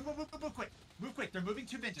me. Move quick. Move quick. They're moving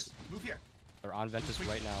to Ventus. Move here. They're on Ventus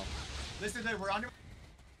right now. Listen, we're on your...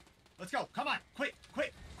 Let's go. Come on. Quick.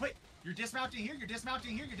 You're dismounting here. You're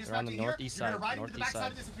dismounting here. You're They're on the dismounting here. northeast You're side, gonna ride into the northeast backside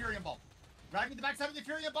side. of this Epherium ball. Ride into the backside of the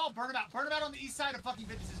Epherium ball. Burn them out. Burn them out on the east side of fucking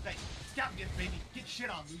Ventus's base. Scout get, baby. Get shit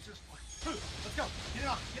on, losers. Let's go. Get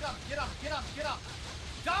on.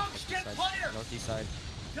 Dog shit Side, player. northeast side.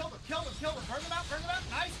 Kill them. Burn them out.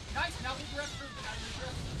 Nice. Now leave the rest of the guys.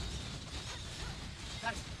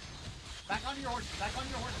 Nice. Back onto your horses.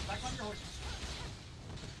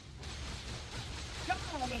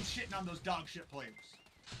 Come on, them shitting on those dog shit players.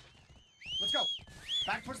 Let's go.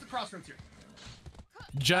 Back towards the crossroads here.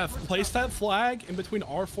 Jeff, place that flag in between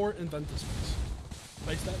our fort and Ventus, please.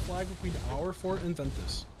 Place that flag between our fort and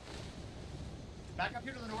Ventus. Back up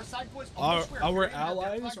here to the north side, boys. Our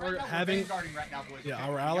allies are having... Right now, boys, Yeah, okay?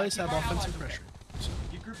 our We gotta allies keep have our offensive allies, okay? pressure. So,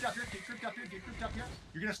 Get grouped up here.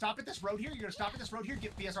 You're gonna stop at this road here.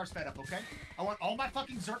 Get BSRs fed up, okay? I want all my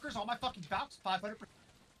fucking Zerkers, all my fucking Valks, 500%.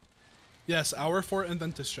 yes, our fort and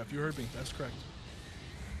Ventus, Jeff. You heard me. That's correct.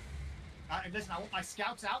 And listen, I want my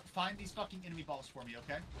scouts out. Find these fucking enemy balls for me,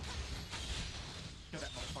 okay? Kill that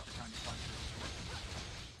motherfucker trying to find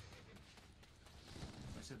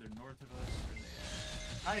I said they're north of us.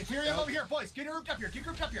 Alright, Epherium over here, boys. Get grouped up here.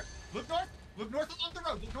 Look north. Look north along the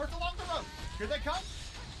road. Here they come.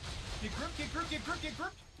 Get grouped.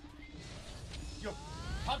 Yo,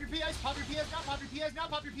 pop your PAs now.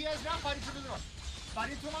 Fight into the north.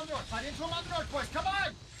 Fight into them on the north, boys. Come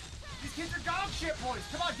on. These kids are dog shit, boys.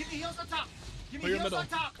 Come on, give me heals on top. Clear your middle.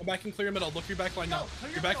 Come back and clear your middle. Look your back line now. Clear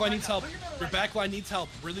Your your back line middle needs right help. now. Clear your middle Your right back line needs help.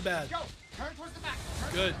 Really bad. Go. Turn towards the back.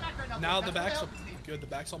 Good. Now The back's good. The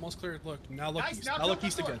back's almost cleared. Look, now look Nice. east. Now Now look look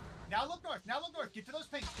east north. again. Now look north. Get to those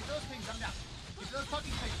pings. I'm down. Get to those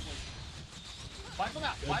fucking pings, boys. Wipe them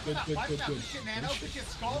out. Good. Good shit, Nano. Good shit,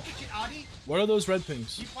 Skull. Good shit, Adi. What are those red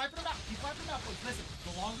pings? Keep wiping them out, boys. Listen,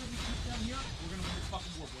 the longer we keep them here, we're gonna win this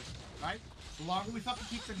fucking war, boys. Right? The longer we fucking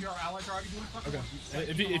keep them here, our allies are already doing fucking Okay. work.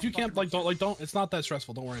 If you can't don't. It's not that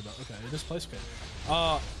stressful. Don't worry about it. Okay. This place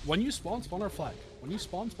okay. When you spawn our flag. When you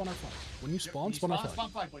spawn our flag. When you spawn our flag. Spawn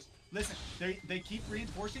flag, boys. Listen, they keep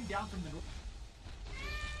reinforcing down from the north.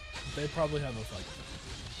 They probably have a flag.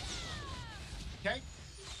 Okay?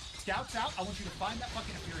 Scouts out. I want you to find that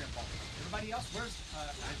fucking Epherium ball. Everybody else, where's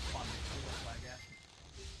I spawned it. Where's our flag at?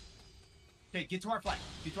 Okay, get to our flag.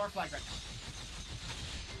 Get to our flag right now.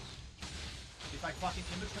 It's like fucking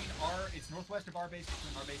in between it's northwest of our base,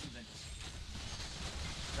 between our base and Ventus.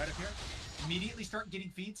 Right up here. Immediately start getting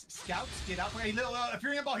feeds. Scouts, get out. Hey, little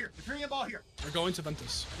Epherium ball here. They're going to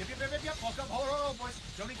Ventus. Yep. Walk up. Hold on, boys.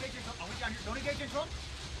 Don't engage into them. I'll down here. Don't engage into them.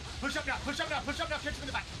 Push up now. Catch him in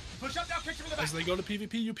the back. As they go to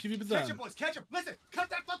PvP, you PvP Catch them. him, boys. Catch him. Listen, cut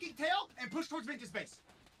that fucking tail and push towards Ventus base.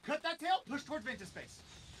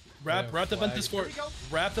 Wrap the Ventus fort. Here we go.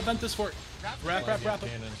 Wrap the Ventus fort. Wrap Cannons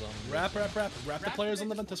on the players on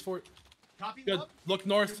the Ventus fort. Copy. Good. Up. Look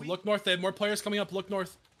north. Look north. They have more players coming up. Look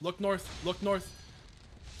north. Look north. Look north.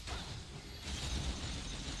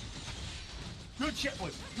 Good shit,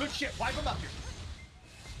 boys. Good shit. Wipe them up here.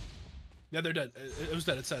 Yeah, they're dead. It was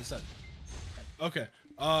dead. It's dead. It's dead. Okay.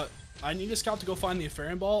 I need a scout to go find the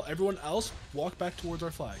Epherium ball. Everyone else, walk back towards our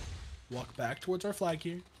flag. Walk back towards our flag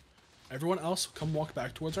here. Everyone else, come walk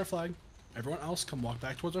back towards our flag. Everyone else, come walk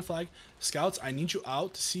back towards our flag. Scouts, I need you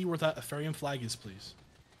out to see where that Epherium flag is, please.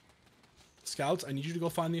 Scouts, I need you to go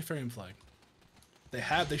find the Epherium flag.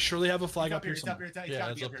 They surely have a flag up here somewhere. Yeah,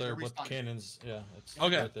 it's up there with cannons. Yeah, it's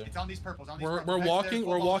okay. Right there. It's on these purples. We're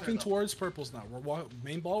walking towards purples now. We're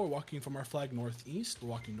main ball. We're walking from our flag northeast. We're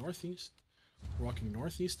walking northeast. We're walking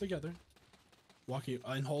northeast together. Walking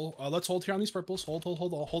and hold. Let's hold here on these purples. Hold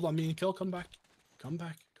on. Me and kill. Come back. Come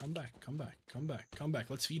back.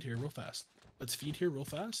 Let's feed here real fast. Feed.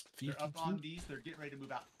 They're up on these. They're getting ready to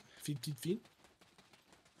move out. Feed.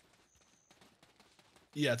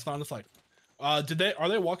 Yeah, it's not on the flag. Are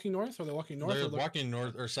they walking north? Are they walking north? They're walking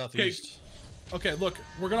north or southeast. Okay, look,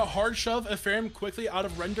 we're gonna hard shove Epherium quickly out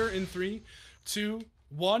of render in 3, 2,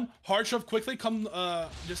 1. Hard shove quickly. Come,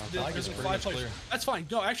 there's a flag place. That's fine.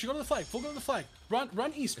 No, actually, go to the flag. Full go to the flag. Run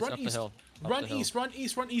east. Run east.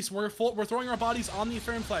 Run east. We're throwing our bodies on the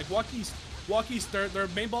Epherium flag. Walk east. Their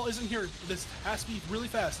main ball isn't here. This has to be really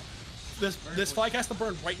fast. This flag has to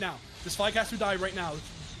burn right now. This flag has to die right now.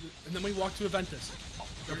 And then we walk to a Ventus.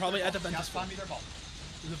 They're probably at the Ventus. Find me their ball.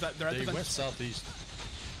 They're at the Ventus. They went southeast.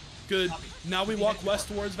 Good. Now we walk west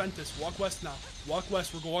towards Ventus. Walk west now. Walk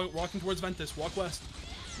west. We're walking towards Ventus. Walk west.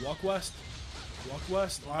 Walk west.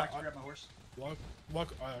 Back to grab my horse. Walk.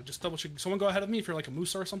 Just double check. Someone go ahead of me if you're like a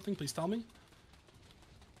moose or something. Please tell me.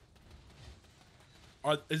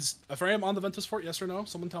 Is Epherium on the Ventus fort? Yes or no?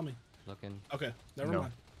 Someone tell me. Looking. Okay. Never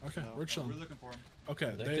mind. Okay, we're chilling. We're looking for him.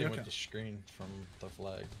 Okay, They went to screen from the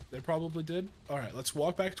flag. They probably did. All right, let's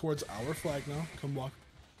walk back towards our flag now. Come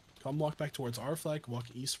walk back towards our flag. Walk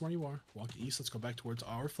east where you are. Walk east. Let's go back towards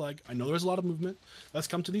our flag. I know there's a lot of movement. Let's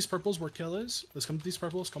come to these purples where kill is. Let's come to these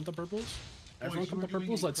purples. Come to purples. Everyone come to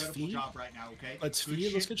purples. Let's feed. Right now, okay? Let's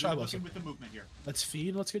feed. Let's get shy buffs up. With the movement here. Let's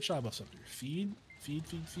feed. Let's get shy buffs up here. Feed.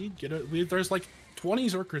 Get it. There's like 20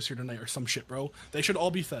 Zerkers here tonight or some shit, bro. They should all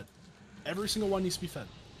be fed. Every single one needs to be fed.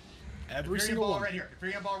 Every single one. Right here.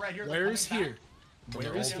 Epherium ball right here. Where is here?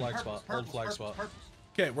 Where is flag spot? Old flag spot.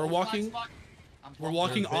 Okay, we're walking. We're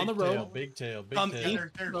walking on the road. Big tail.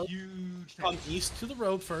 They're huge. Come east to the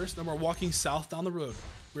road first, then we're walking south down the road.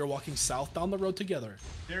 We're walking south down the road together.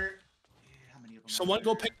 How many of them? Someone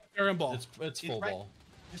go pick the Epherium ball. It's full ball.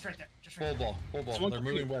 Just right there. Full ball. They're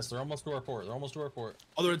moving west. They're almost to our fort.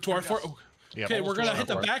 Oh, they're to our fort. Oh. Yeah, okay, we're gonna hit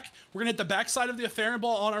the back. We're gonna hit the back side of the Epherium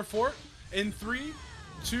ball on our fort in 3,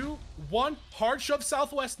 2, 1. Hard shove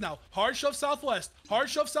southwest now. Hard shove southwest.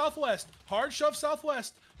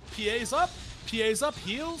 PA's up.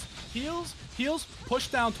 Heals. Push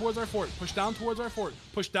down towards our fort. Push south.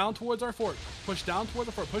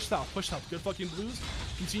 Good fucking blues.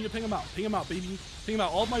 Continue to ping them out, baby. Ping them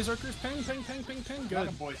out. All of my Zerkers. Ping. Good. Run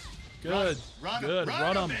them, boys. Good. Run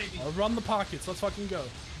them. baby. Run the pockets. Let's fucking go.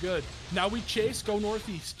 Good. Now we chase. Go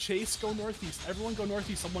northeast. Everyone go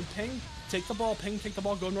northeast. Someone ping. Take the ball. Ping. Take the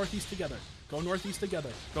ball. Go northeast together. Go north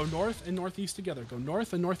and northeast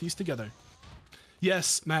together.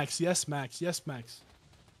 Yes, Max. Good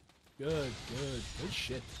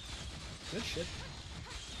shit.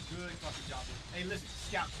 Good fucking job. Hey, listen,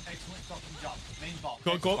 scout. Excellent fucking job. Main ball.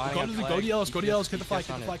 Go to the yellows. Get the flag.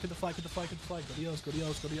 Go to yellows.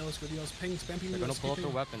 Ping. Spam ping. They're gonna pull up their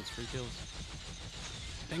weapons. Free kills.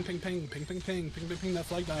 Ping. That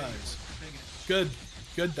flag dies. Good.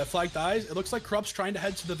 That flag dies. It looks like Corrupt's trying to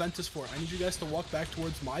head to the Ventus fort. I need you guys to walk back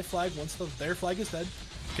towards my flag once their flag is dead.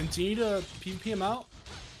 Continue to PvP him out.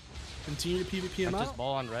 Ventus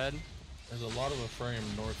ball on red. There's a lot of Epherium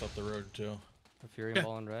north up the road too. Epherium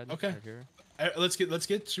ball on red. Okay. Right here. Let's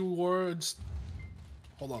get towards.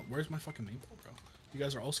 Hold on. Where's my fucking main ball, bro? You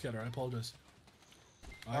guys are all scattered. I apologize.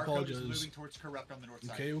 Barcode is moving towards Corrupt on the north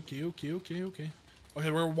side. Okay.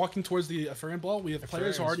 Okay, we're walking towards the Epherium ball. We have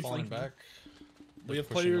players already flanking back. We have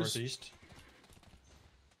players northeast.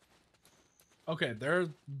 Okay, they're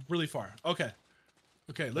really far. Okay,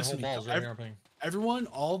 listen. Everyone,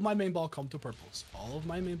 all of my main ball come to purples.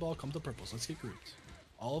 Let's get grouped.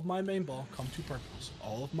 All of my main ball come to purples.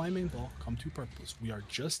 We are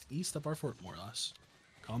just east of our fort, more or less.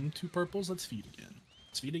 Come to purples. Let's feed again.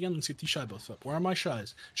 Let's get these shy buffs up. Where are my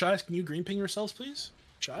shies? Shies, can you green ping yourselves, please?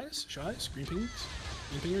 Shies, green ping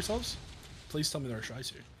yourselves. Please tell me there are shies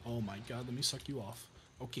here. Oh my god, let me suck you off.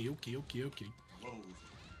 Okay. Whoa.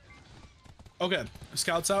 Okay,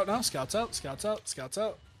 scouts out now. Scouts out.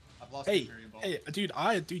 Up I've lost Hey, Epherium ball. hey,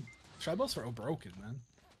 dude, tribals are broken, man.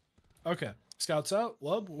 Okay, scouts out.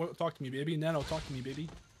 Lub, talk to me, baby. Nano, talk to me, baby.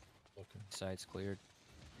 Okay. Side's cleared.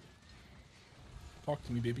 Talk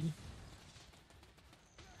to me, baby.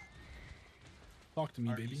 Talk to me,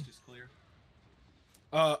 Our baby. east is clear.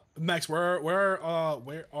 Max, where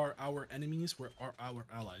are our enemies? Where are our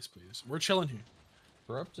allies, please? We're chilling here.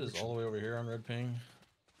 Corrupt is all the way over here on red ping.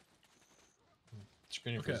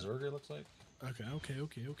 Screening for Okay. Zerg, it looks like. Okay. Our Okay.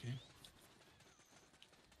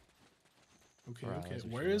 allies are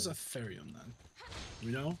Where is chilling. Epherium then? Do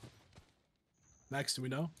we know? Max, do we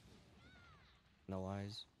know? No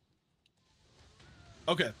eyes.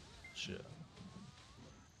 Okay. Shit.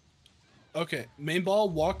 Okay, main ball,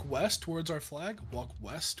 walk west towards our flag. Walk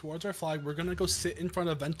west towards our flag. We're gonna go sit in front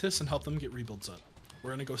of Ventus and help them get rebuilds up.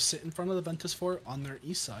 We're gonna go sit in front of the Ventus fort on their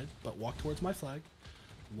east side, but walk towards my flag.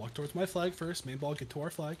 Walk towards my flag first. Main ball, get to our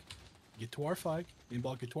flag. Get to our flag. Main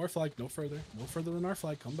ball, get to our flag. No further. No further than our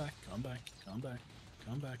flag. Come back. Come back. Come back.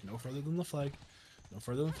 Come back. No further than the flag. No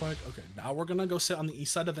further than the flag. Okay, now we're gonna go sit on the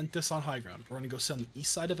east side of Ventus on high ground. We're gonna go sit on the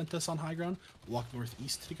east side of Ventus on high ground. Walk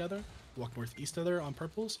northeast together. Walk northeast together on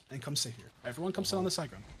purples and come sit here. Everyone come sit on this high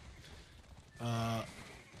ground.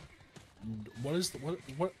 What is the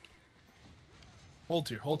what? Hold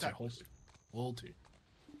here. Hold here. Hold here. Hold here.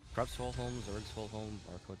 Corrupt's full home, Zerg's full home,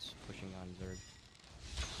 Barcode's pushing on Zerg.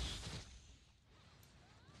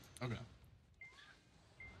 Okay.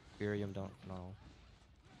 Epherium don't know.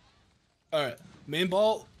 All right. Main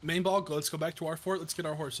ball. Go. Let's go back to our fort. Let's get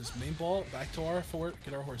our horses. Main ball. Back to our fort.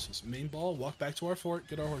 Get our horses. Main ball. Walk back to our fort.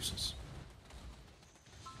 Get our horses.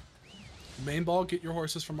 Main ball. Get your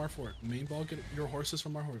horses from our fort. Main ball. Get your horses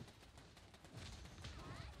from our fort.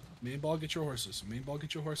 Main ball. Get your horses. Main ball.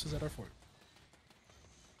 Get your horses at our fort.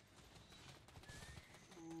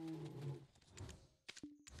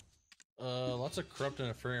 Lots of corrupt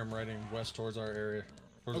and Epherium riding west towards our area.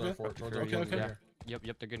 Towards our Okay. fort. Towards Okay, our okay. Yeah.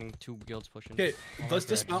 Yep, they're getting 2 guilds pushing. Okay, On let's our side,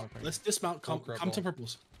 dismount. on our side. Let's dismount. Come, crap come to ball.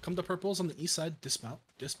 purples. Come to purples on the east side. Dismount.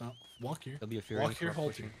 Dismount. Walk here. There'll be a Epherium Walk here. corrupt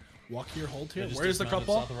Hold pushing. here. Walk here. Hold here. Yeah, just Where's the dismounted corrupt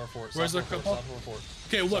ball? South of our fort. Where's the south of our corrupt fort, ball? South of our fort.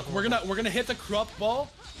 Okay, look, South of we're our gonna hit the corrupt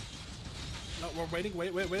ball. No, we're waiting.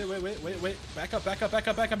 Wait. Back up. You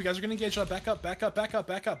guys are gonna engage. Back up.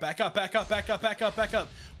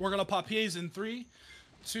 We're gonna pop PAs in 3,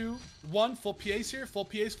 2, 1. Full PAs here. Full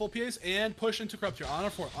PAs, and push into corrupt here on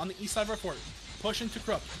our fort, on the east side of our fort. Push into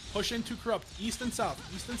corrupt. East and south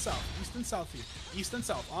here. East and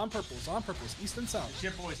south. On purples. East and south.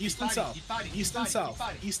 Shit, boys, East keep and south. fighting, keep fighting, East keep and fighting, keep south.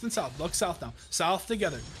 fighting. East and south. Look south now. South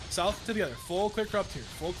together. Full clear corrupt here.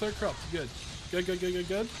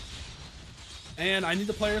 Good. And I need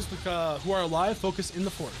the players who are alive. Focus in the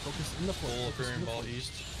fort. Full Focus in the Epherium ball fort.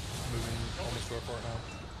 east. Moving almost to our fort now.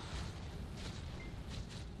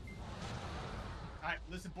 Alright,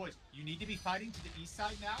 listen, boys. You need to be fighting to the east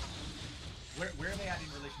side now. Where are they at in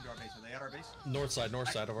relation to our base? Are they at our base? North side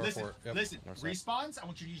of our Listen, fort. Yep. listen. North side. Respawns. I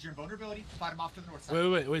want you to use your invulnerability to fight them off to the north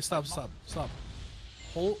side. Wait. Stop.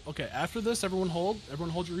 Hold. Okay. After this, everyone hold your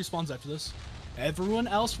respawns. After this, everyone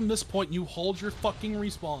else from this point, you hold your fucking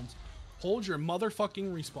respawns. Hold your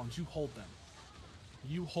motherfucking respawns. You hold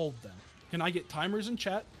them. Can I get timers in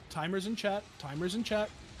chat?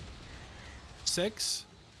 6,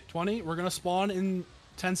 20. We're gonna spawn in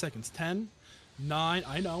 10 seconds. 10, 9.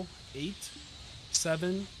 I know. 8,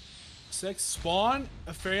 7, 6. Spawn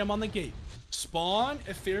Epherium on the gate. Spawn.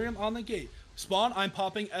 I'm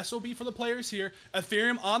popping SOB for the players here.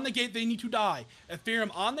 Epherium on the gate. They need to die.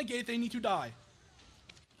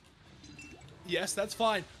 Yes, that's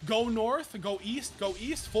fine. Go north. Go east.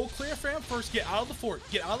 Full clear Epherium first. Get out of the fort.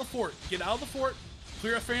 Clear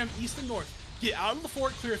Epherium east and north. Get out of the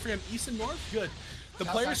fort. Clear Epherium east and north. Good. The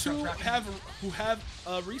South players side, who corrupt, have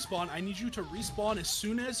respawn, I need you to respawn as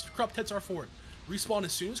soon as Corrupt hits our fort. Otherwise,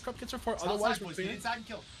 South side, boys. Get inside and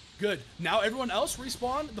kill. good. Now everyone else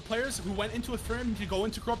respawn. The players who went into Epherium need to go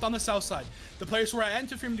into Corrupt on the south side. The players who are at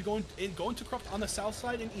Epherium to go into Corrupt on the south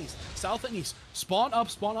side and east. South and east. Spawn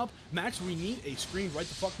up. Max, we need a screen right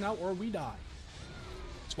the fuck now or we die.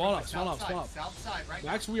 Spawn up. South side, right?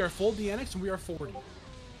 Max, we are full DNX and we are 40.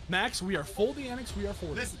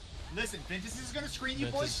 Listen. Ventus is gonna screen you,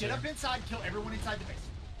 Ventus boys. Get here. up inside. Kill everyone inside the base.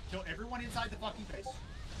 Kill everyone inside the fucking base.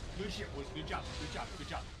 Good shit, boys. Good job.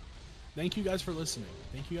 Thank you guys for listening.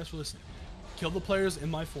 Kill the players in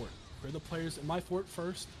my fort. Clear the players in my fort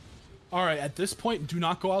first. Alright, at this point, do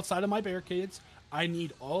not go outside of my barricades. I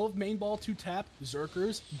need all of main ball to tap.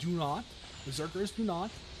 Zerkers do not.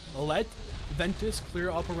 Let Ventus clear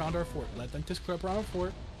up around our fort.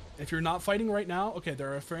 If you're not fighting right now, okay,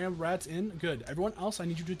 there are Epherium rats in. Good. Everyone else, I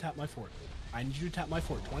need you to tap my fort. I need you to tap my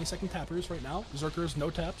fort. 20-second tappers right now. Zerkers, no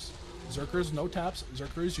taps. Zerkers, no taps.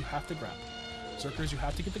 Zerkers, you have to grab. Zerkers, you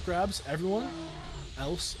have to get the grabs. Everyone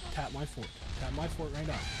else, tap my fort. Tap my fort right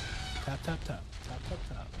now. Tap, tap, tap. Tap, tap,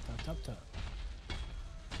 tap. Tap, tap, tap.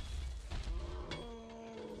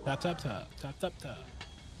 Tap, tap, tap. Tap, tap, tap.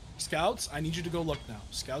 Scouts, I need you to go look now.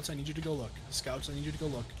 Scouts, I need you to go look. Scouts, I need you to go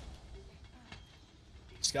look.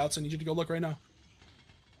 Scouts, I need you to go look right now.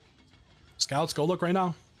 Scouts, go look right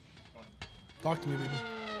now. Talk to me, baby.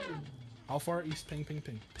 How far east? Ping, ping,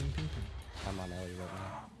 ping. Ping, ping, ping. I'm on Ellie right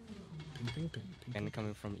now. Ping, ping, ping. Ping, And ping.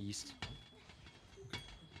 coming from east.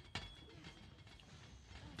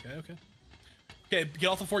 Okay, okay. Okay, get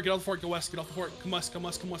off the fort, get off the fort, go west, get off the fort. Come west, come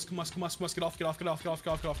west, come west, come west, come west, come west, get off, get off, get off, get off,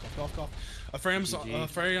 get off, get off, get off, get off. Epherium's,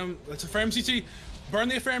 Epherium, it's Epherium CTG. Burn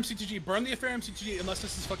the Epherium CTG, burn the Epherium CTG, unless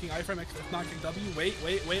this is fucking iframe, if not W. Wait,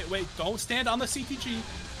 wait, wait, wait. Don't stand on the CTG.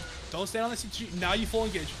 Don't stand on the CTG. Now you full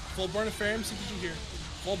engage. Full burn Epherium CTG here.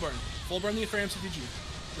 Full burn. Full burn the Epherium CTG.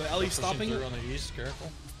 The LE stopping it. On the east,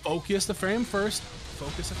 careful. Focus the frame first.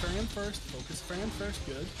 Focus Epherium first. Focus Epherium first.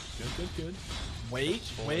 Good. Good, good, good. Wait,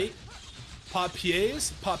 wait. Pop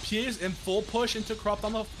pieds, and full push into corrupt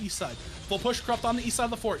on the east side. Full push corrupt on the east side of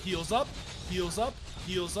the fort. Heals up, heals up,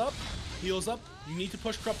 heals up, heals up. You need to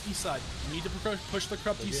push corrupt east side. You need to push the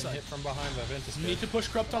corrupt east side. Hit from behind by Ventus. You need to push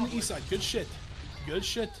corrupt on the east side. Good shit. Good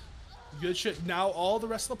shit. Good shit. Now all the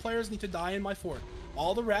rest of the players need to die in my fort.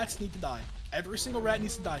 All the rats need to die. Every single rat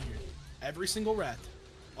needs to die here. Every single rat.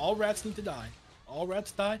 All rats need to die. All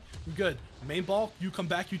rats die. You're good. Main ball, you come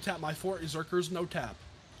back, you tap my fort. Zerkers, no tap.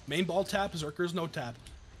 Main ball tap, Zerkers no tap.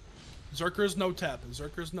 Zerkers no tap,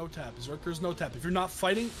 Zerkers no tap, Zerkers no tap. If you're not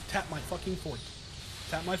fighting, tap my fucking fort.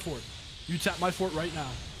 Tap my fort. You tap my fort right now.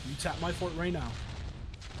 You tap my fort right now.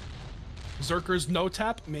 Zerkers no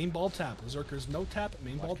tap, main ball tap. Zerkers no tap,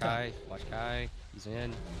 main ball tap. Watch Kai. He's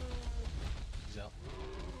in. He's out.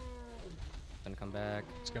 Gonna come back.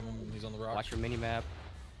 He's coming. He's on the rock. Watch your mini map.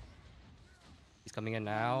 He's coming in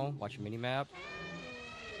now. Watch your mini map.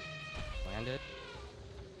 Land it.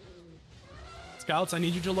 Scouts, I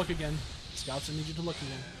need you to look again. Scouts, I need you to look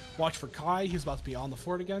again. Watch for Kai. He's about to be on the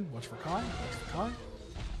fort again. Watch for Kai. Watch for Kai.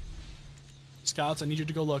 Scouts, I need you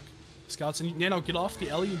to go look. Scouts, I need Nano, get off the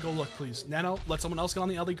Ellie and go look, please. Nano, let someone else get on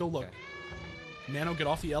the Ellie. Go look. Okay. Nano, get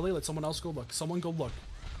off the Ellie. Let someone else go look. Someone go look.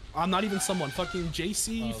 I'm not even someone. Fucking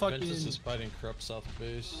JC. Fucking. Ventus is fighting corrupt south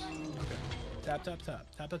base. Okay. Tap, tap, tap,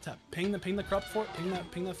 tap, tap, tap. Ping the corrupt fort.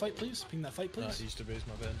 Ping that fight, please. Ping that fight, please. East of base,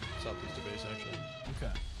 my bad. Southeast of base, actually.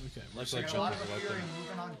 Okay, okay. Looks Like like a lot of Chuckle's right Epherium there.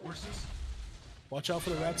 moving on horses. Watch out for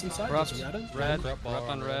the rats inside. Corrupt. There's a rat in. Red. Corrupt ball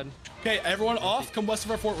Corrupt on on red. Okay, everyone off. Come west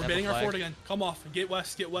of our fort. We're Have a baiting our flag. fort again. Come off. Get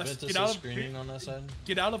west. Get west. Ventus Get out is of. screening on that side.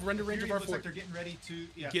 Get out of render range of Epherium our looks like fort. they're getting ready to.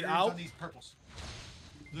 Yeah, Get Epherium's out. on these purples.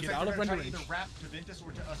 Looks Get like out they're of gonna try render to either range. wrap to Ventus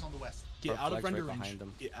or to us on the west. Get out of Flag's render right range. behind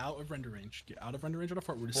them. Get out of render range. Get out of render range of our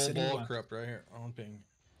fort. We're just Full sitting ball left. corrupt right here on ping.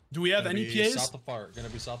 Do we have Gonna any be PAs? South of fort. Gonna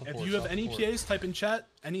be south of If fort. you have south any of fort. PAs, type in chat.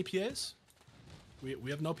 Any PAs?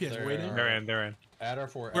 We have no PAs. We're waiting. They're in. They're in. At our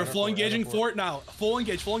fort. We're at our full fort, at our engaging fort. fort now. Full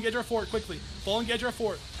engage our fort quickly. Full engage our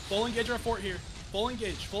fort. Full engage our fort here. Full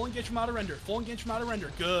engage from out of render. Full engage from out of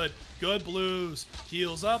render. Good. Good blues.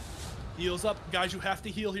 Heals up. Heals up. Guys, you have to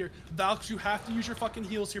heal here. Valks, you have to use your fucking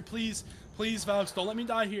heals here. Please. Please, Valks, don't let me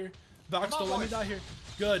die here. Valks, don't let me die here.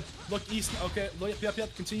 Good. Look east. Okay.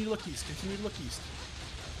 Yep. Continue to look east. Continue to look east.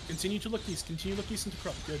 Continue to look east. Continue to look east into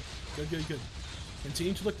corrupt. Good. Good.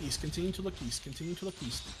 Continue to look east. Continue to look east. Continue to look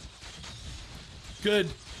east. Good.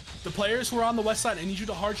 The players who are on the west side, I need you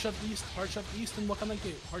to hard shove east. Hard shove east and look on the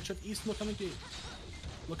gate. Hard shove east and look on the gate.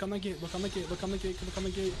 Look on the gate. Look on the gate. Look on the gate. Look on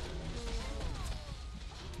the gate.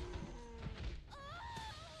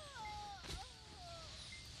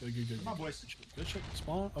 Good. Come on, boys. Good shit.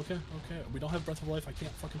 Spawn. Okay. We don't have breath of life. I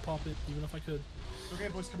can't fucking pop it, even if I could. Okay,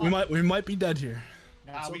 boys, come on. We might be dead here.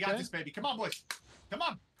 Nah, we got this, baby. Come on, boys. Come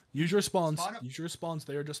on. Use your spawns. Spawn up. Use your spawns.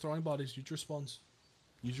 They are just throwing bodies. Use your spawns.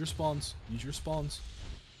 Use your spawns. Use your spawns.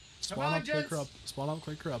 Spawn on, up, clear gents. corrupt. Spawn up,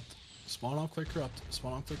 clear corrupt. Spawn up, clear corrupt.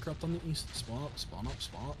 Spawn up, clear corrupt on the east. Spawn up.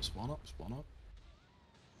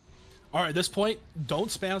 All right, at this point, don't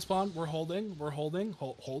spam spawn. We're holding.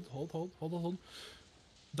 Hold.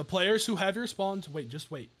 The players who have your spawns, wait.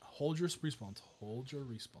 Hold your respawns. Hold your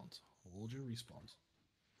respawns.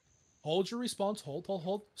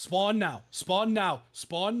 Hold. Spawn now.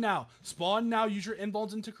 Use your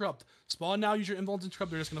inbounds into corrupt. They're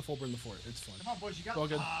just gonna full burn the fort. It's fine. Come on, boys. You got All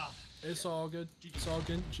good. It's all good.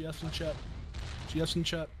 GF's in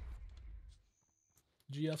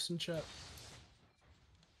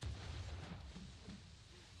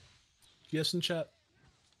chat.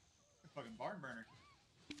 Fucking barn burner.